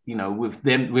 Because, with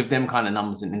them kind of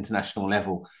numbers at international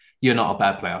level, you're not a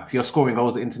bad player. If you're scoring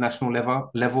goals at international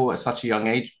level at such a young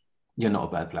age, you're not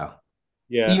a bad player.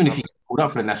 Yeah. Even if you get called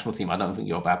up for the national team, I don't think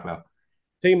you're a bad player.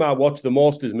 Team I watch the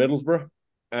most is Middlesbrough.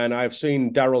 And I've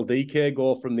seen Daryl DK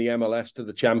go from the MLS to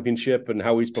the Championship and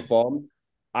how he's performed.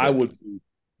 I would be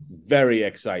very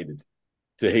excited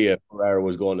to hear Ferreira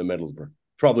was going to Middlesbrough.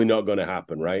 Probably not going to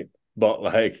happen, right? But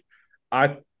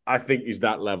I think he's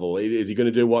that level. Is he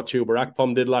going to do what Chuba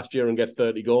Akpom did last year and get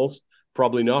 30 goals?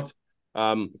 Probably not.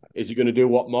 Is he going to do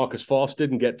what Marcus Forss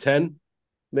did and get 10?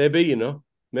 Maybe,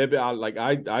 Maybe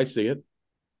I see it.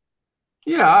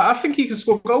 Yeah, I think he can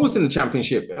score goals in the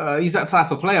championship. He's that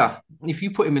type of player. If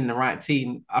you put him in the right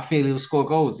team, I feel he'll score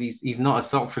goals. He's not a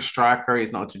selfish striker.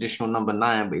 He's not a traditional number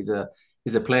nine, but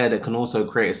he's a player that can also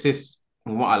create assists.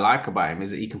 And what I like about him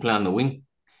is that he can play on the wing.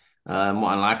 What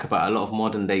I like about a lot of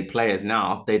modern day players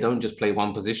now, they don't just play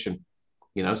one position.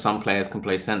 You know, some players can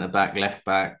play centre back, left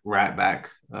back, right back,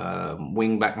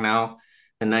 wing back now.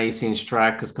 And now you're seeing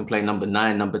strikers can play number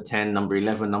nine, number 10, number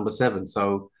 11, number seven.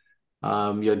 So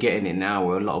you're getting it now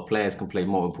where a lot of players can play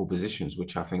multiple positions,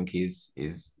 which I think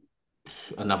is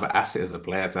another asset as a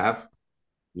player to have.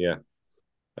 Yeah.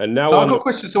 And now So I've on got the a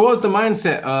question. So what was the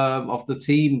mindset of the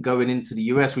team going into the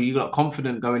US? Were you got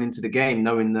confident going into the game,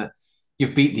 knowing that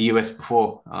you've beat the US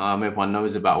before? Everyone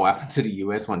knows about what happened to the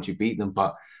US once you beat them,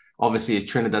 but obviously as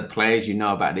Trinidad players, you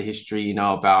know about the history, you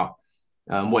know about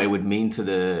what it would mean to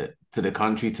the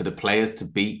country, to the players to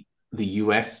beat the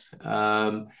US,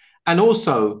 and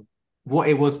also what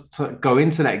it was to go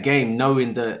into that game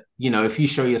knowing that if you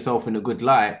show yourself in a good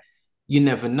light, you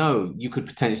never know. You could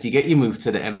potentially get your move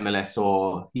to the MLS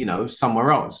or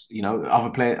somewhere else.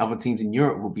 Other teams in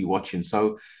Europe will be watching.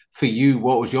 So for you,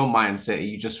 what was your mindset? Are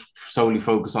you just solely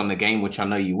focus on the game, which I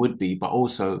know you would be, but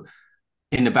also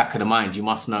in the back of the mind, you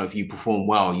must know if you perform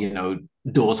well,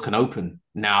 doors can open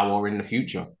now or in the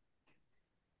future.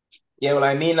 Yeah, well,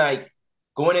 I mean, like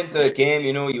going into a game,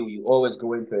 you always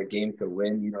go into a game to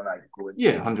win. You don't like go into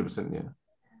Yeah, the 100%.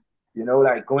 Yeah.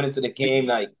 like going into the game,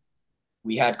 like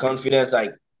we had confidence,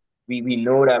 like we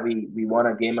know that we won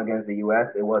a game against the US.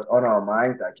 It was on our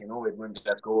minds, like it wouldn't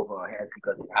just go over our heads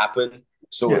because it happened.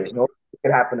 So Yeah. it's no it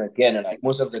could happen again. And like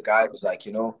most of the guys was like,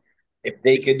 if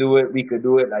they could do it, we could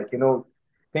do it. Like,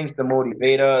 things to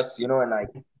motivate us, and like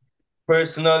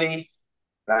personally,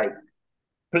 like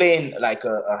playing like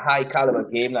a high caliber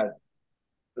game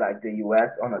like the US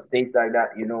on a stage like that,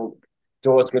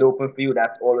 doors get open for you.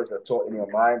 That's always a thought in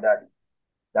your mind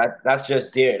that's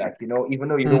just there. Like, even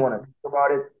though you don't want to Mm. think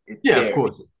about it, it's Yeah, of there.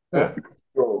 course. know? Yeah.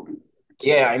 So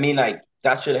yeah, I mean, like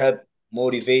that should help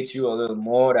motivate you a little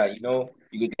more that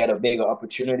you could get a bigger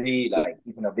opportunity, like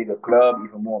even a bigger club,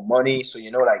 even more money. So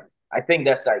like I think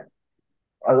that's like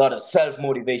a lot of self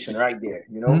motivation right there.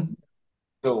 Mhm.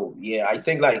 So yeah, I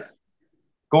think like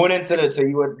going into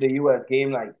the US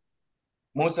game, like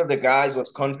most of the guys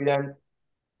was confident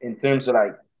in terms of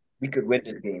like we could win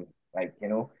this game. Like,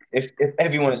 if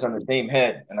everyone is on the same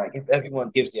head and like if everyone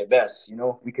gives their best,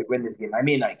 we could win this game. I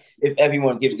mean, like if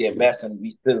everyone gives their best and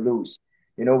we still lose,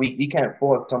 we can't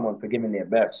fault someone for giving their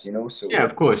best. Yeah, So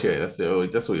of course. Yeah, that's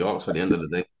what you ask for at the end of the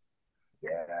day.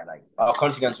 yeah, like our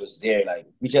confidence was there. Like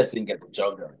we just didn't get the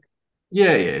job done.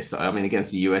 Yeah, yeah. So I mean,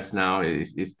 against the US now,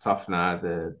 it's tough now.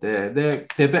 They're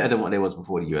better than what they was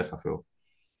before the US, I feel.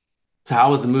 So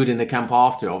how was the mood in the camp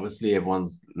after? Obviously,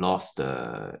 everyone's lost.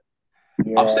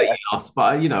 Upset Yeah, you lost,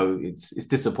 but it's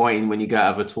disappointing when you go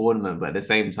out of a tournament. But at the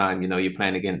same time, you're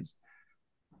playing against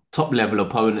top level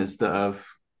opponents that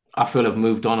I feel have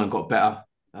moved on and got better,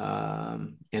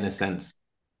 in a sense.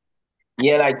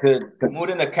 yeah, like the mood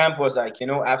in the camp was like,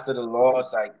 after the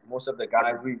loss, like most of the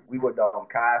guys we were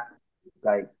downcast.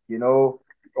 Like,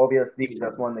 obviously we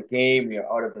just won the game, we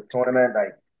are out of the tournament.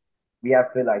 Like we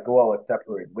have to like go our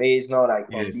separate ways now, like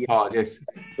Yeah, from it's being hard. Yes.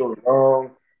 so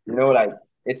long, like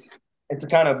it's it's a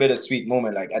kind of bittersweet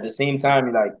moment. Like at the same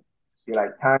time, you're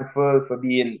like thankful for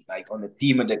being like on the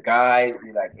team with the guys,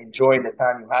 you're like enjoying the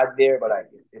time you had there, but like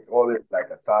it's always like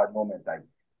a sad moment, like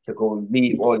to go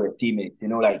leave all your teammates,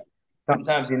 like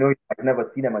sometimes you like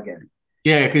never see them again.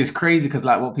 Yeah, because it's crazy. Because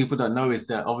like what people don't know is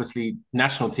that obviously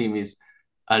national team is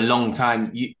a long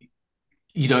time.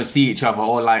 You don't see each other,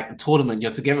 or like tournament,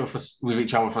 you're together with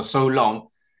each other for so long.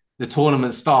 The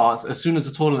tournament starts as soon as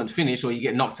the tournament finished, or you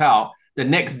get knocked out. The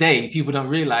next day, people don't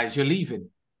realize you're leaving.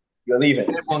 You're leaving.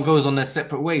 Everyone goes on their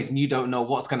separate ways, and you don't know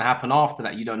what's going to happen after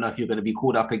that. You don't know if you're going to be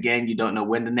called up again. You don't know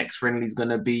when the next friendly is going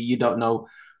to be. You don't know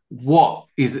what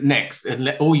is next, and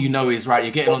all you know is right.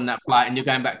 You're getting on that flight, and you're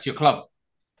going back to your club.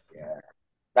 Yeah.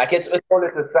 Like it's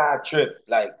always a sad trip.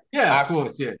 Like Yeah, of after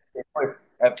course. Yeah,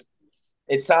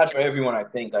 it's sad for everyone, I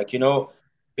think. Like,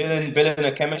 building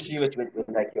a chemistry with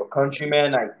like your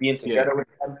countrymen, like being yeah. together with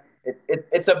them.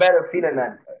 It's a better feeling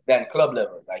than club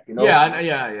level. Like,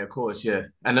 Yeah, of course, yeah.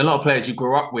 And a lot of players you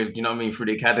grew up with, you know what I mean, through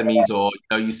the academies, or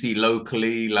you see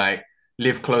locally, like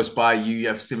live close by you, you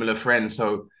have similar friends.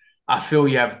 So I feel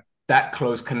you have that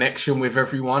close connection with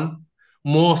everyone,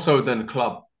 more so than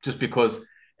club, just because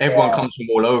everyone yeah, comes from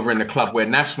all over in the club. Where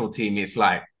national team, it's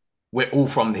like we're all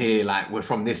from here, like we're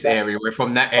from this area, we're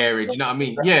from that area. Do you know what I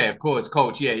mean? Yeah, of course,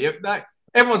 coach. Yeah, like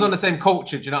everyone's on the same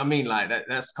culture. Do you know what I mean? Like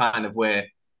that's kind of where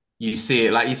You see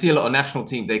it, like you see a lot of national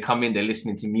teams, they come in, they're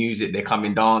listening to music, they come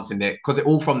in dancing, because they're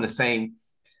all from the same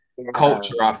Yeah,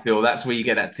 culture. I feel that's where you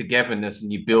get that togetherness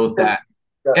and you build just, that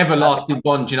as a, everlasting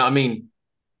bond. Do you know what I mean?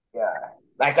 yeah,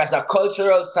 like as a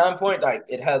cultural standpoint, like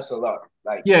it helps a lot.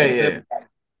 Like Yeah, in terms yeah, of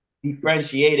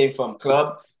differentiating from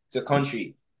club to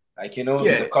country, like the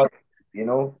yeah.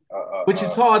 culture, Which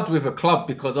is hard with a club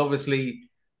because obviously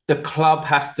the club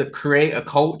has to create a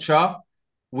culture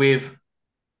with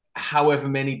however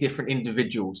many different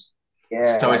individuals.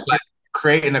 yeah, So like it's like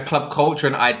creating a club culture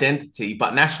and identity,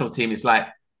 but national team is like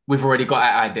we've already got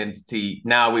our identity.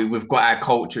 Now we've got our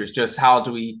culture. It's just how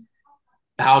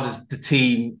does the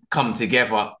team come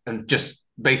together and just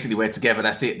basically we're together.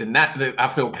 That's it. And that I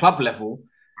feel club level,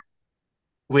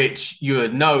 which you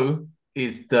would know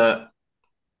is that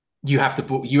you have to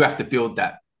build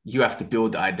that. You have to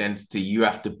build the identity. You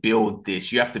have to build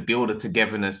this. You have to build a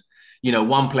togetherness.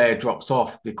 One player drops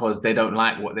off because they don't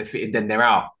like what they're fitting, then they're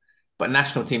out. But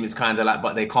national team is kind of like,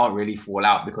 but they can't really fall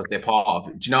out because they're part of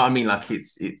it. Do you know what I mean? Like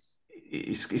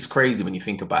it's crazy when you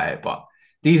think about it. But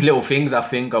these little things, I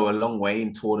think, go a long way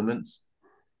in tournaments.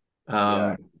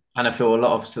 yeah. And I feel a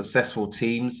lot of successful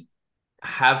teams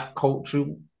have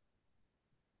cultural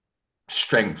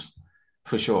strengths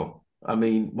for sure. I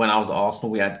mean, when I was at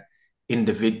Arsenal, we had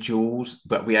individuals,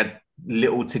 but we had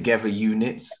little together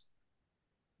units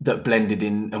that blended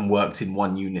in and worked in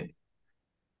one unit.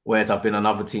 Whereas I've been on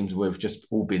other teams where we've just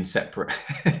all been separate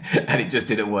and it just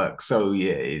didn't work. So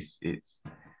yeah,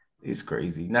 it's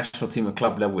crazy. National team and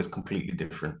club level is completely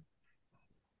different.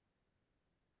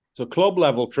 So club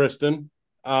level, Triston,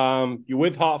 you're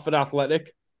with Hartford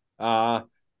Athletic. Uh,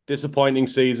 Disappointing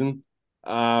season.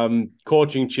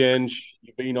 Coaching change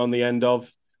you've been on the end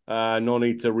of. No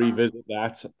need to revisit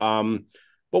that.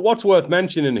 But what's worth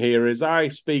mentioning here is I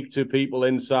speak to people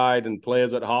inside and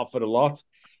players at Hartford a lot.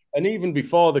 And even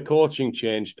before the coaching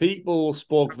change, people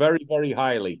spoke very, very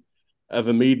highly of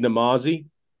Hamid Namazi.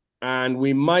 And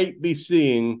we might be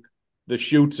seeing the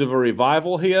shoots of a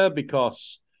revival here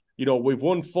because we've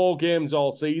won 4 games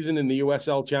all season in the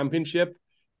USL Championship,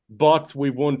 but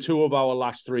we've won 2 of our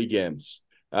last 3 games.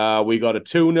 We got a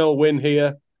 2-0 win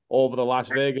here over the Las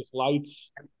Vegas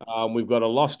Lights. We've got a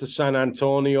loss to San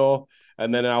Antonio.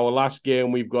 And then in our last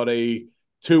game, we've got a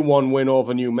 2-1 win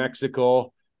over New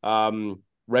Mexico.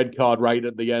 Red card right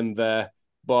at the end there.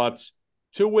 But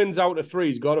 2 wins out of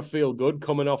 3's got to feel good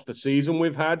coming off the season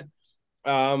we've had.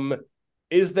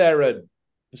 Is there a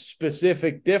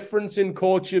specific difference in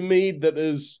Coach Hamid that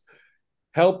has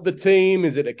helped the team?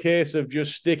 Is it a case of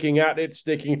just sticking at it,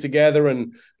 sticking together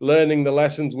and learning the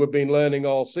lessons we've been learning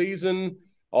all season?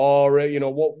 Or,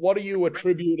 what are you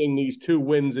attributing these 2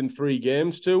 wins in 3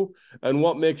 games to? And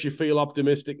what makes you feel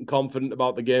optimistic and confident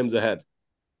about the games ahead?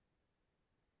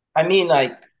 I mean,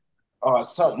 like,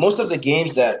 so most of the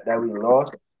games that we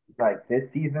lost, like this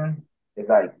season, is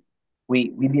like we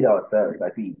beat ourselves.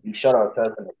 Like we shot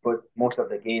ourselves in the foot most of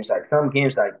the games. Like some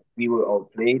games, like we were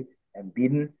outplayed and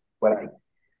beaten. But like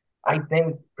I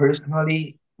think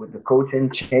personally, with the coaching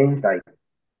change,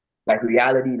 like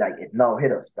reality, like it now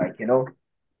hit us. Like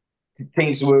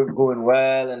things were going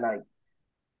well, and like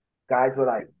guys were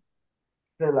like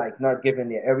still like not giving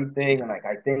their everything, and like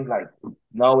I think like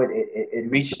now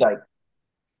it reached like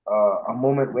a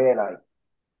moment where like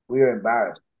we were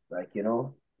embarrassed. Like we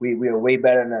are way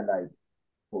better than like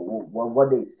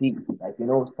what they see. Like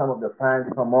some of the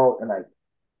fans come out and like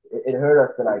it hurt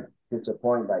us to like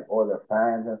disappoint like all the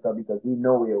fans and stuff because we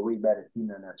know we are way better team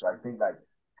than that. So I think like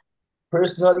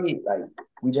personally, like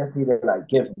we just need to like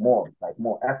give more, like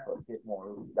more effort, give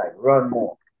more, like run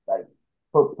more, like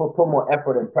put more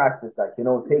effort in practice, like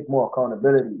take more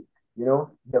accountability.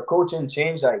 The coaching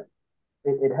change, like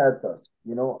it helped us.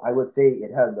 I would say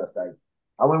it helped us. Like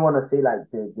I wouldn't want to say like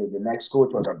the next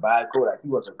coach was a bad coach. Like he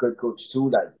was a good coach too.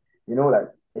 Like like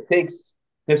it takes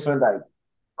different like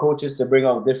coaches to bring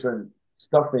out different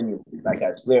stuff in you, like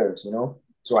as players.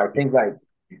 So I think like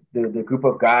the group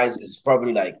of guys is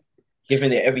probably like giving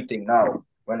their everything now.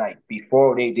 When like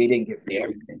before they didn't give their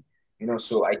everything.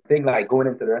 So I think like going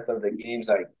into the rest of the games,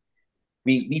 like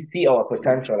we see our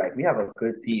potential. Like we have a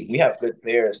good team. We have good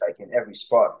players like in every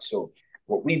spot. So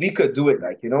what we could do it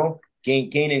like,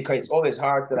 gaining it's always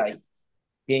hard to like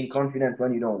gain confidence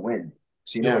when you don't win.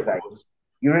 So Yeah, it's of like course.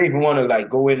 you don't even want to like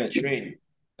go in and train.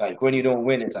 Like when you don't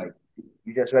win, it's like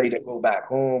you're just ready to go back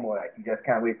home or like you just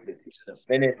can't wait for the season to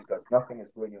finish because nothing is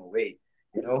going your way,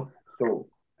 you know? So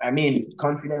I mean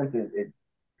confidence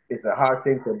is a hard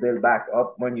thing to build back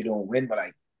up when you don't win, but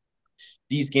like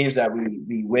these games that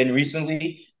we win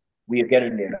recently, we are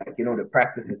getting there. Like, the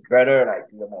practice is better.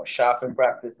 Like, we are more sharp in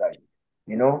practice. Like,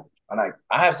 and like,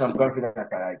 I I have some confidence that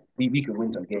like we could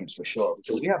win some games for sure.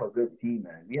 So we have a good team,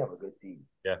 man. We have a good team.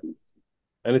 Yeah,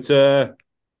 and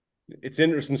it's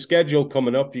interesting schedule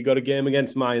coming up. You got a game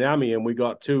against Miami, and we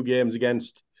got 2 games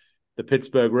against the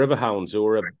Pittsburgh Riverhounds, who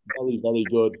are a very, very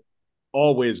good,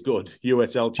 always good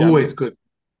USL champion. Always good.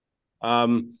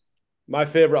 My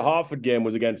favorite Hartford game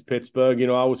was against Pittsburgh. You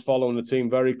know, I was following the team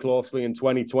very closely in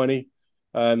 2020,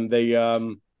 and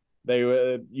they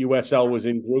were USL was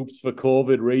in groups for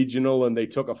COVID regional, and they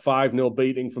took a 5-0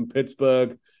 beating from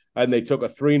Pittsburgh, and they took a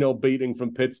 3-0 beating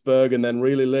from Pittsburgh, and then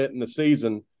really late in the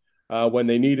season, when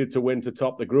they needed to win to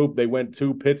top the group, they went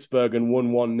to Pittsburgh and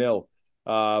won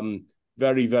 1-0.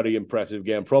 Very, very impressive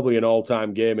game. Probably an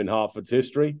all-time game in Hartford's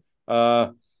history.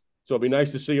 So it'd be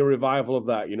nice to see a revival of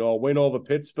that. You know, a win over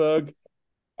Pittsburgh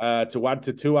to add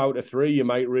to 2 out of 3. You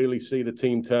might really see the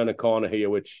team turn a corner here,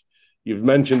 which you've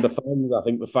mentioned the fans. I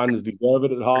think the fans deserve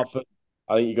it at Hartford.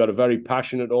 I think you got a very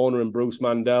passionate owner in Bruce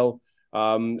Mandel.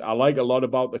 I like a lot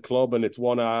about the club, and it's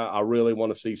one I really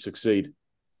want to see succeed.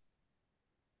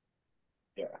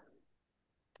 Yeah.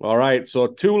 All right, so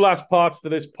 2 last parts for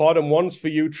this pod, and one's for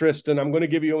you, Triston. I'm going to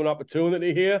give you an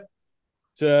opportunity here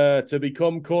to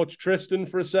become Coach Triston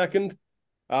for a second.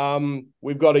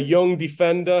 We've got a young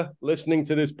defender listening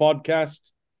to this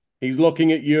podcast. He's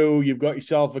looking at you. You've got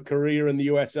yourself a career in the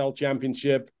USL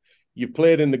Championship. You've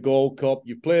played in the Gold Cup.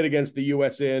 You've played against the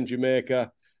USA and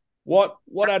Jamaica. What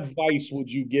advice would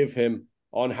you give him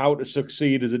on how to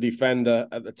succeed as a defender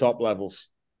at the top levels?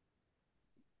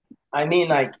 I mean,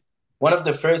 like, one of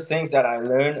the first things that I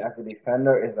learned as a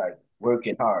defender is like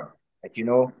working hard. Like, you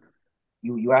know,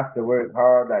 you have to work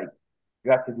hard. Like,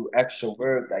 you have to do extra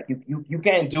work. Like, you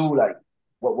can't do like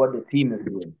what the team is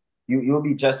doing. You'll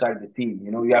be just like the team.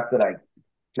 You know, you have to like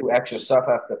do extra stuff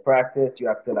after practice. You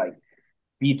have to like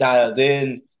be dialed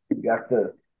in. You have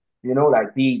to, you know,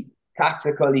 like be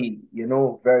tactically, you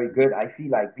know, very good. I feel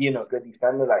like being a good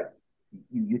defender, like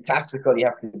you tactically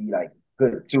have to be like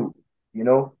good too, you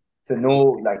know, to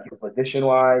know like your position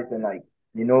wise and like,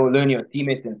 you know, learn your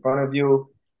teammates in front of you.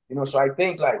 You know, so I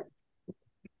think like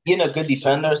being a good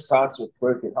defender starts with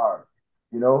working hard,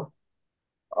 you know.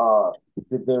 Uh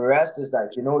the rest is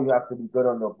like, you know, you have to be good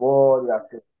on the ball, you have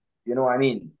to, you know, I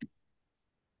mean,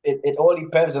 it all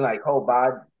depends on like how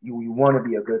bad you want to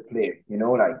be a good player, you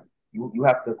know, like you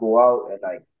have to go out and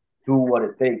like do what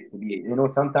it takes to be, you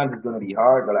know, sometimes it's gonna be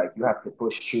hard, but like you have to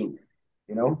push through,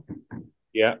 you know?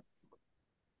 Yeah,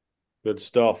 good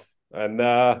stuff. And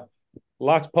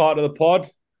last part of the pod,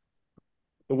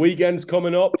 the weekend's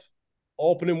coming up,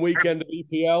 opening weekend of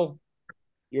EPL.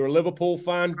 You're a Liverpool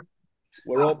fan.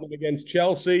 We're opening against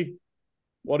Chelsea.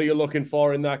 What are you looking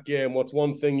for in that game? What's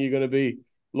one thing you're going to be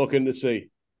looking to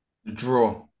see?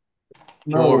 Draw.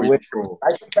 No way. Draw.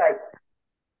 I think like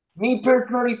me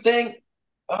personally think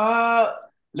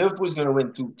Liverpool's gonna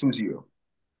win 2-0.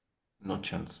 No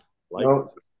chance. Like,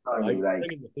 No, like like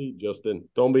bringing the heat, Justin.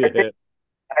 Don't be a hit.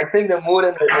 I think the mood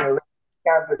in the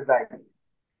camp is like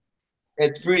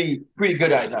it's pretty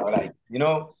good right now. Like, you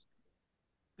know,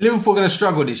 Liverpool going to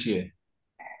struggle this year.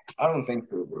 I don't think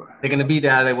so, bro. They're going to be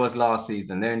there how they was last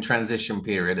season. They're in transition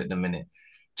period at the minute.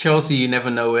 Chelsea, you never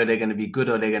know where they're going to be good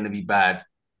or they're going to be bad.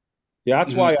 Yeah,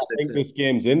 that's why I think this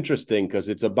game's interesting, because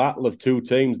it's a battle of 2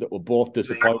 teams that were both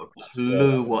disappointed.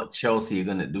 Clue what Chelsea are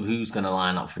going to do. Who's going to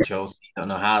line up for Chelsea? Don't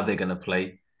know how they're going to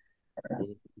play.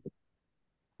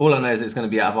 All I know is it's going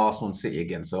to be out of Arsenal and City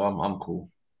again, so I'm cool.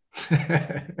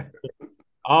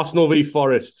 Arsenal v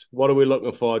Forest. What are we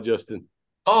looking for, Justin?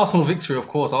 Arsenal victory, of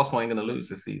course. Arsenal ain't going to lose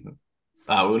this season.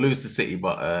 We'll lose to City,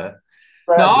 but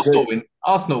no, Arsenal win.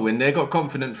 Arsenal win. They got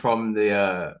confident from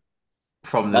the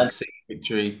City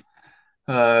victory.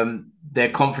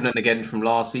 They're confident again from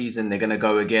last season. They're going to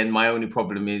go again. My only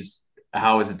problem is,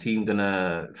 how is the team going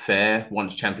to fare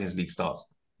once Champions League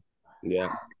starts?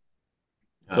 Yeah.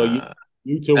 So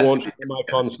you two won't share my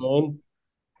concern,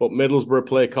 but Middlesbrough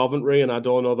play Coventry, and I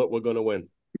don't know that we're going to win.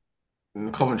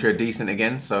 Coventry are decent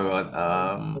again, so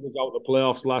He was out the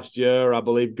playoffs last year. I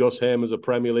believe Gus Haim is a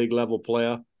Premier League level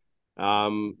player.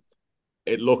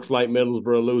 It looks like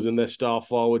Middlesbrough are losing their star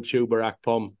forward, Chuba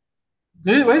Akpom.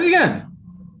 Where's he going?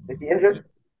 Is he injured?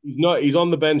 He's not. He's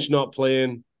on the bench, not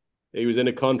playing. He was in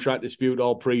a contract dispute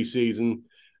all pre-season,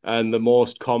 and the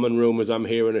most common rumours I'm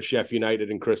hearing are Sheffield United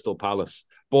and Crystal Palace,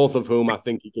 both of whom I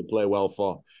think he could play well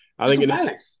for. I think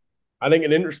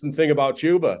an interesting thing about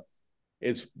Chuba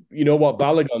is, you know what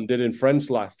Balogun did in France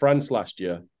last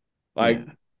year. Like,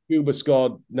 Chuba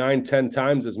scored 9-10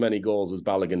 times as many goals as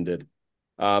Balogun did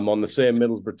on the same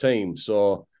Middlesbrough team.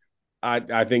 So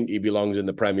I think he belongs in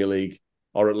the Premier League,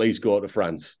 or at least go to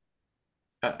France.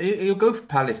 He'll go for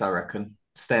Palace, I reckon.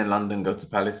 Stay in London, go to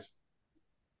Palace.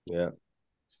 Yeah.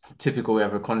 Typical we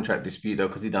have a contract dispute though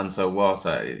because he done so well.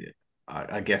 So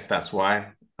I guess that's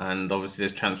why. And obviously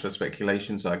there's transfer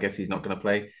speculation, so I guess he's not going to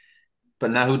play.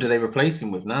 But now who do they replace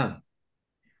him with now?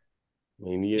 I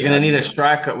mean, You're going to need a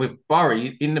striker with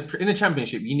Barry in the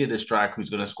championship. You need a striker who's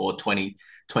going to score 20,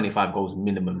 25 goals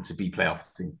minimum to be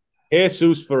playoff team.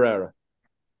 Jesus Ferreira.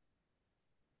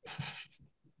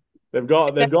 They've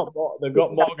got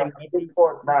Morgan.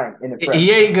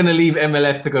 He ain't going to leave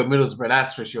MLS to go Middlesbrough,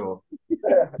 that's for sure.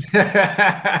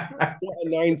 A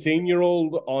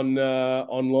 19-year-old on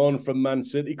loan from Man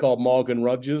City called Morgan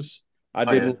Rogers. I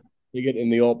didn't get in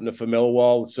the opener for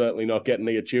Millwall. Certainly not getting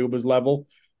the Atuba's level.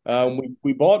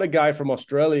 We bought a guy from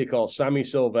Australia called Sammy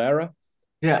Silvera.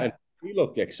 Yeah, and he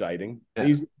looked exciting.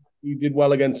 Yeah. He did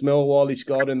well against Millwall. He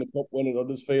scored in the cup win at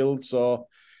Huddersfield. So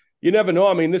you never know.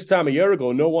 I mean, this time a year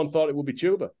ago, no one thought it would be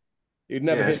Tuba. He'd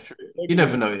never hit. You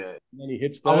never know. Yeah, and then he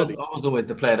hits 30. I was always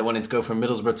the player that wanted to go from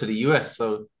Middlesbrough to the US.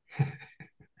 So,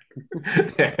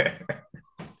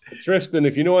 Triston,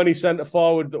 if you know any centre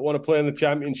forwards that want to play in the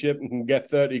championship and can get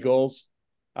 30 goals,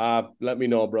 let me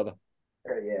know, brother.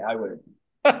 Yeah, I would.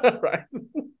 Right.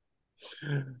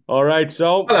 All right.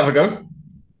 So I'll have a go.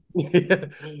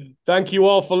 Thank you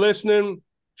all for listening.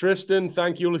 Triston,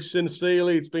 thank you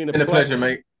sincerely. It's been a pleasure,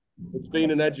 mate. It's been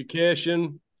an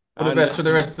education. All the best for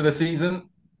the rest of the season.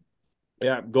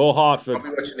 Yeah, go Hartford. I'll be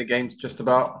watching the games just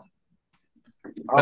about.